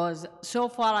 Because so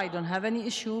far I don't have any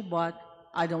issue, but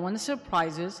I don't want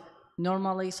surprises.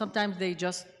 Normally, sometimes they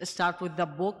just start with the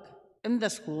book in the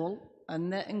school, in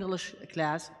the English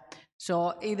class.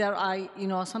 So either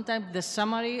sometimes the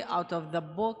summary out of the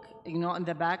book, in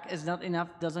the back is not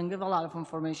enough, doesn't give a lot of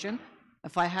information.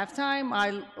 If I have time,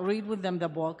 I'll read with them the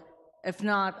book. If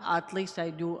not, at least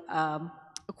I do a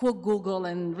quick Google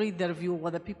and read the review,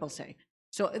 what the people say.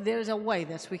 So there is a way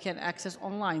that we can access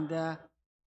online the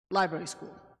library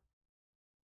school.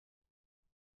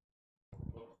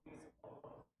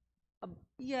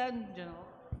 Yeah, in general.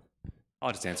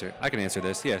 I'll just answer it. I can answer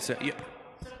this. Yeah. So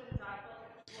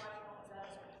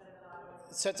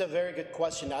it's a very good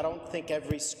question. I don't think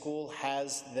every school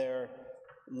has their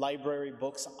library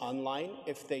books online.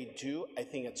 If they do, I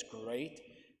think it's great.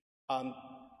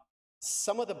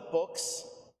 Some of the books,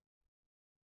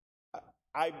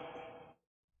 I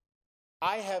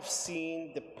have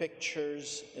seen the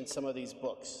pictures in some of these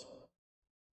books.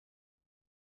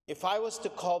 If I was to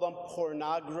call them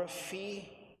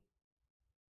pornography,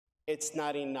 it's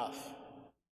not enough.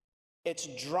 It's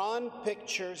drawn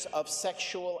pictures of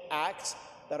sexual acts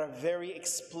that are very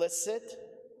explicit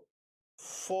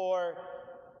for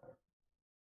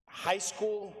high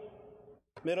school,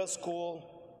 middle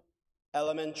school,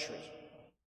 elementary.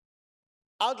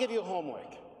 I'll give you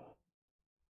homework.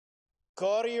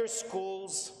 Go to your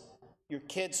schools, your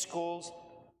kids' schools,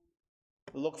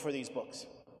 look for these books.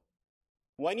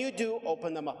 When you do,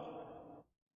 open them up.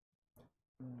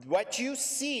 What you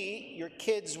see, your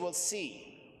kids will see.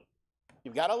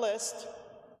 You've got a list,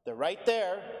 they're right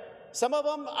there. Some of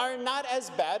them are not as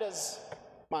bad as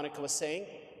Monica was saying.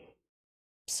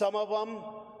 Some of them,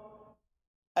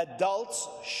 adults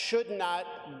should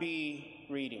not be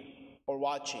reading or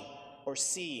watching or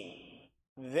seeing.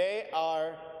 They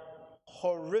are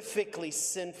horrifically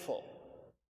sinful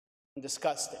and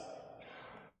disgusting.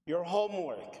 Your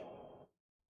homework,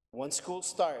 when school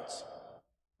starts,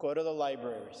 go to the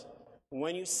libraries.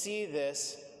 When you see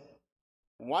this,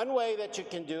 one way that you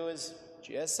can do is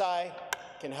GSI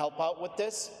can help out with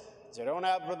this. They don't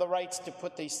have the rights to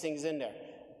put these things in there.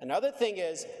 Another thing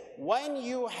is, when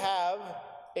you have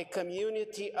a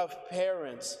community of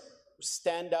parents who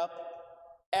stand up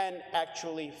and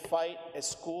actually fight a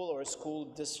school or a school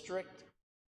district,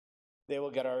 they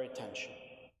will get our attention.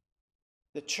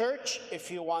 The church, if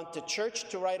you want the church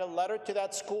to write a letter to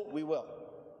that school, we will.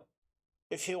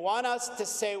 If you want us to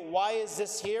say, why is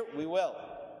this here? We will.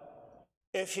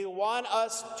 If you want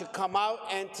us to come out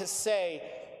and to say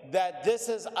that this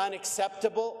is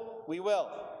unacceptable, we will.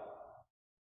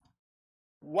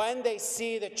 When they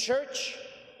see the church,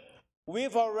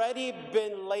 we've already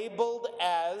been labeled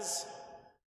as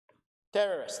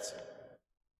terrorists.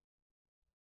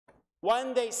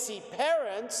 When they see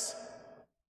parents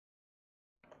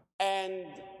and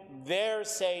they're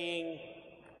saying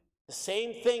the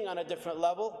same thing on a different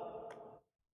level,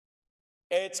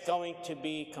 it's going to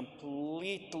be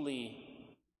completely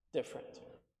different.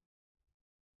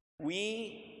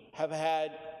 We have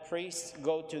had priests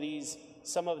go to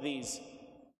some of these,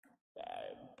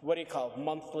 what do you call it,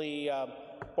 monthly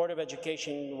Board of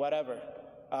Education, whatever,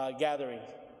 gatherings.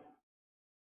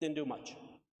 Didn't do much.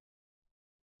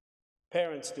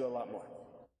 Parents do a lot more.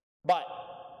 But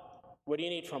what do you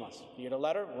need from us? You need a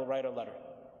letter? We'll write a letter.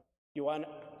 You want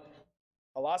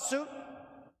a lawsuit?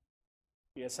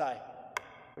 PSI.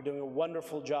 We're doing a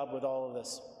wonderful job with all of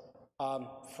this.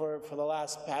 For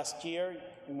the past year,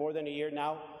 more than a year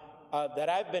now, that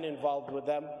I've been involved with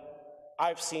them,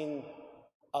 I've seen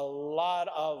a lot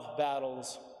of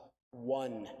battles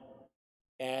won,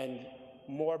 and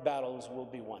more battles will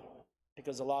be won,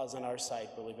 because the law is on our side,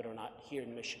 believe it or not, here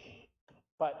in Michigan.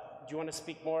 But do you want to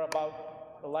speak more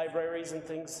about the libraries and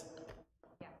things?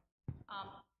 Yeah.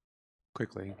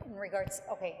 Quickly. In regards,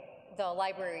 okay, the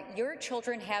library, your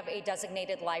children have a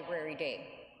designated library day,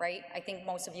 right? I think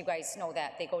most of you guys know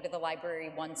that. They go to the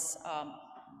library once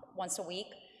a week.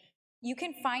 You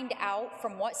can find out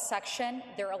from what section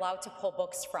they're allowed to pull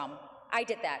books from. I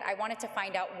did that. I wanted to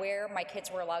find out where my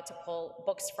kids were allowed to pull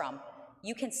books from.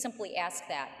 You can simply ask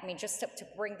that. I mean, just to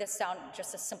bring this down,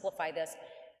 just to simplify this,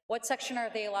 what section are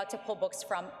they allowed to pull books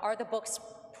from? Are the books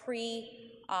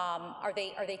are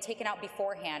they taken out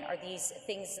beforehand? Are these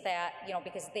things that,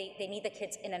 because they need the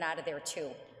kids in and out of there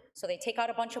too. So they take out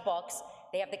a bunch of books,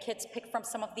 they have the kids pick from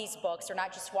some of these books, they're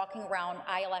not just walking around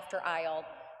aisle after aisle,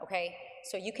 okay?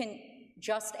 So you can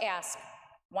just ask,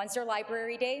 when's their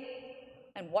library day?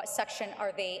 And what section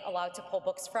are they allowed to pull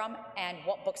books from? And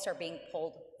what books are being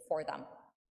pulled for them?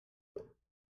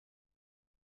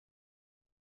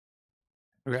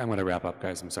 Okay, I'm going to wrap up,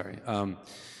 guys. I'm sorry.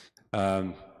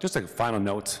 Just a final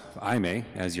note, I may,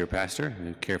 as your pastor,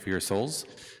 and care for your souls,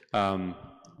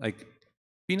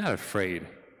 be not afraid.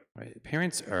 Right?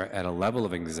 Parents are at a level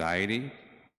of anxiety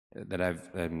that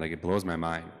it blows my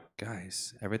mind.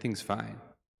 Guys, everything's fine.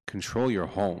 Control your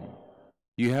home.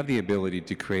 You have the ability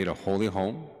to create a holy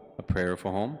home, a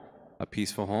prayerful home, a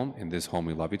peaceful home. In this home,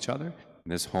 we love each other. In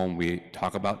this home, we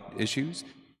talk about issues.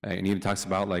 And even talks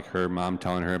about like her mom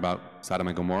telling her about Sodom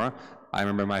and Gomorrah. I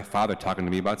remember my father talking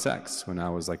to me about sex when I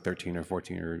was like 13 or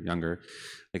 14 or younger.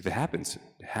 Like that happens.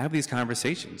 Have these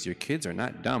conversations. Your kids are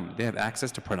not dumb. They have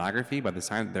access to pornography by the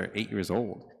time they're 8 years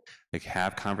old. Like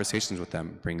have conversations with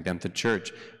them, bring them to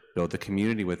church, build a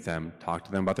community with them, talk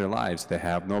to them about their lives. They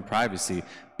have no privacy.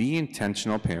 Be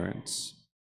intentional parents.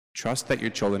 Trust that your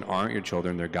children aren't your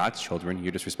children. They're God's children.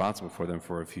 You're just responsible for them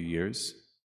for a few years.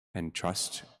 And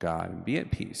trust God and be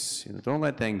at peace. Don't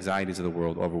let the anxieties of the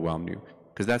world overwhelm you,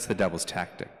 because that's the devil's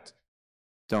tactic.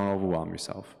 Don't overwhelm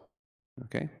yourself.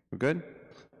 Okay, we're good?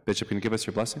 Bishop, can you give us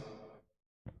your blessing?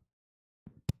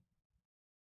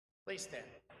 Please stand.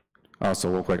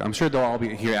 Also, real quick, I'm sure they'll all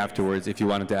be here afterwards if you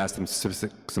wanted to ask them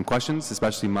some questions,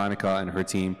 especially Monica and her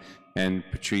team, and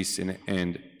Patrice and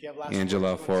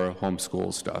Angela for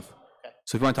homeschool stuff. Okay.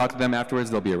 So if you want to talk to them afterwards,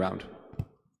 they'll be around.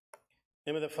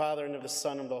 In the name of the Father, and of the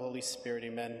Son, and of the Holy Spirit,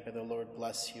 amen. May the Lord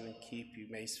bless you and keep you.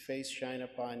 May his face shine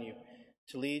upon you,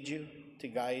 to lead you, to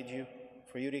guide you,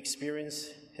 for you to experience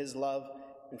his love,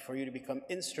 and for you to become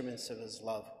instruments of his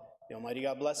love. The Almighty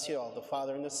God bless you all, the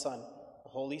Father and the Son,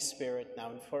 the Holy Spirit, now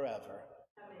and forever.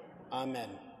 Amen.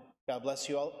 God bless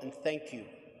you all, and thank you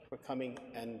for coming,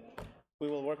 and we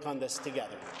will work on this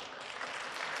together.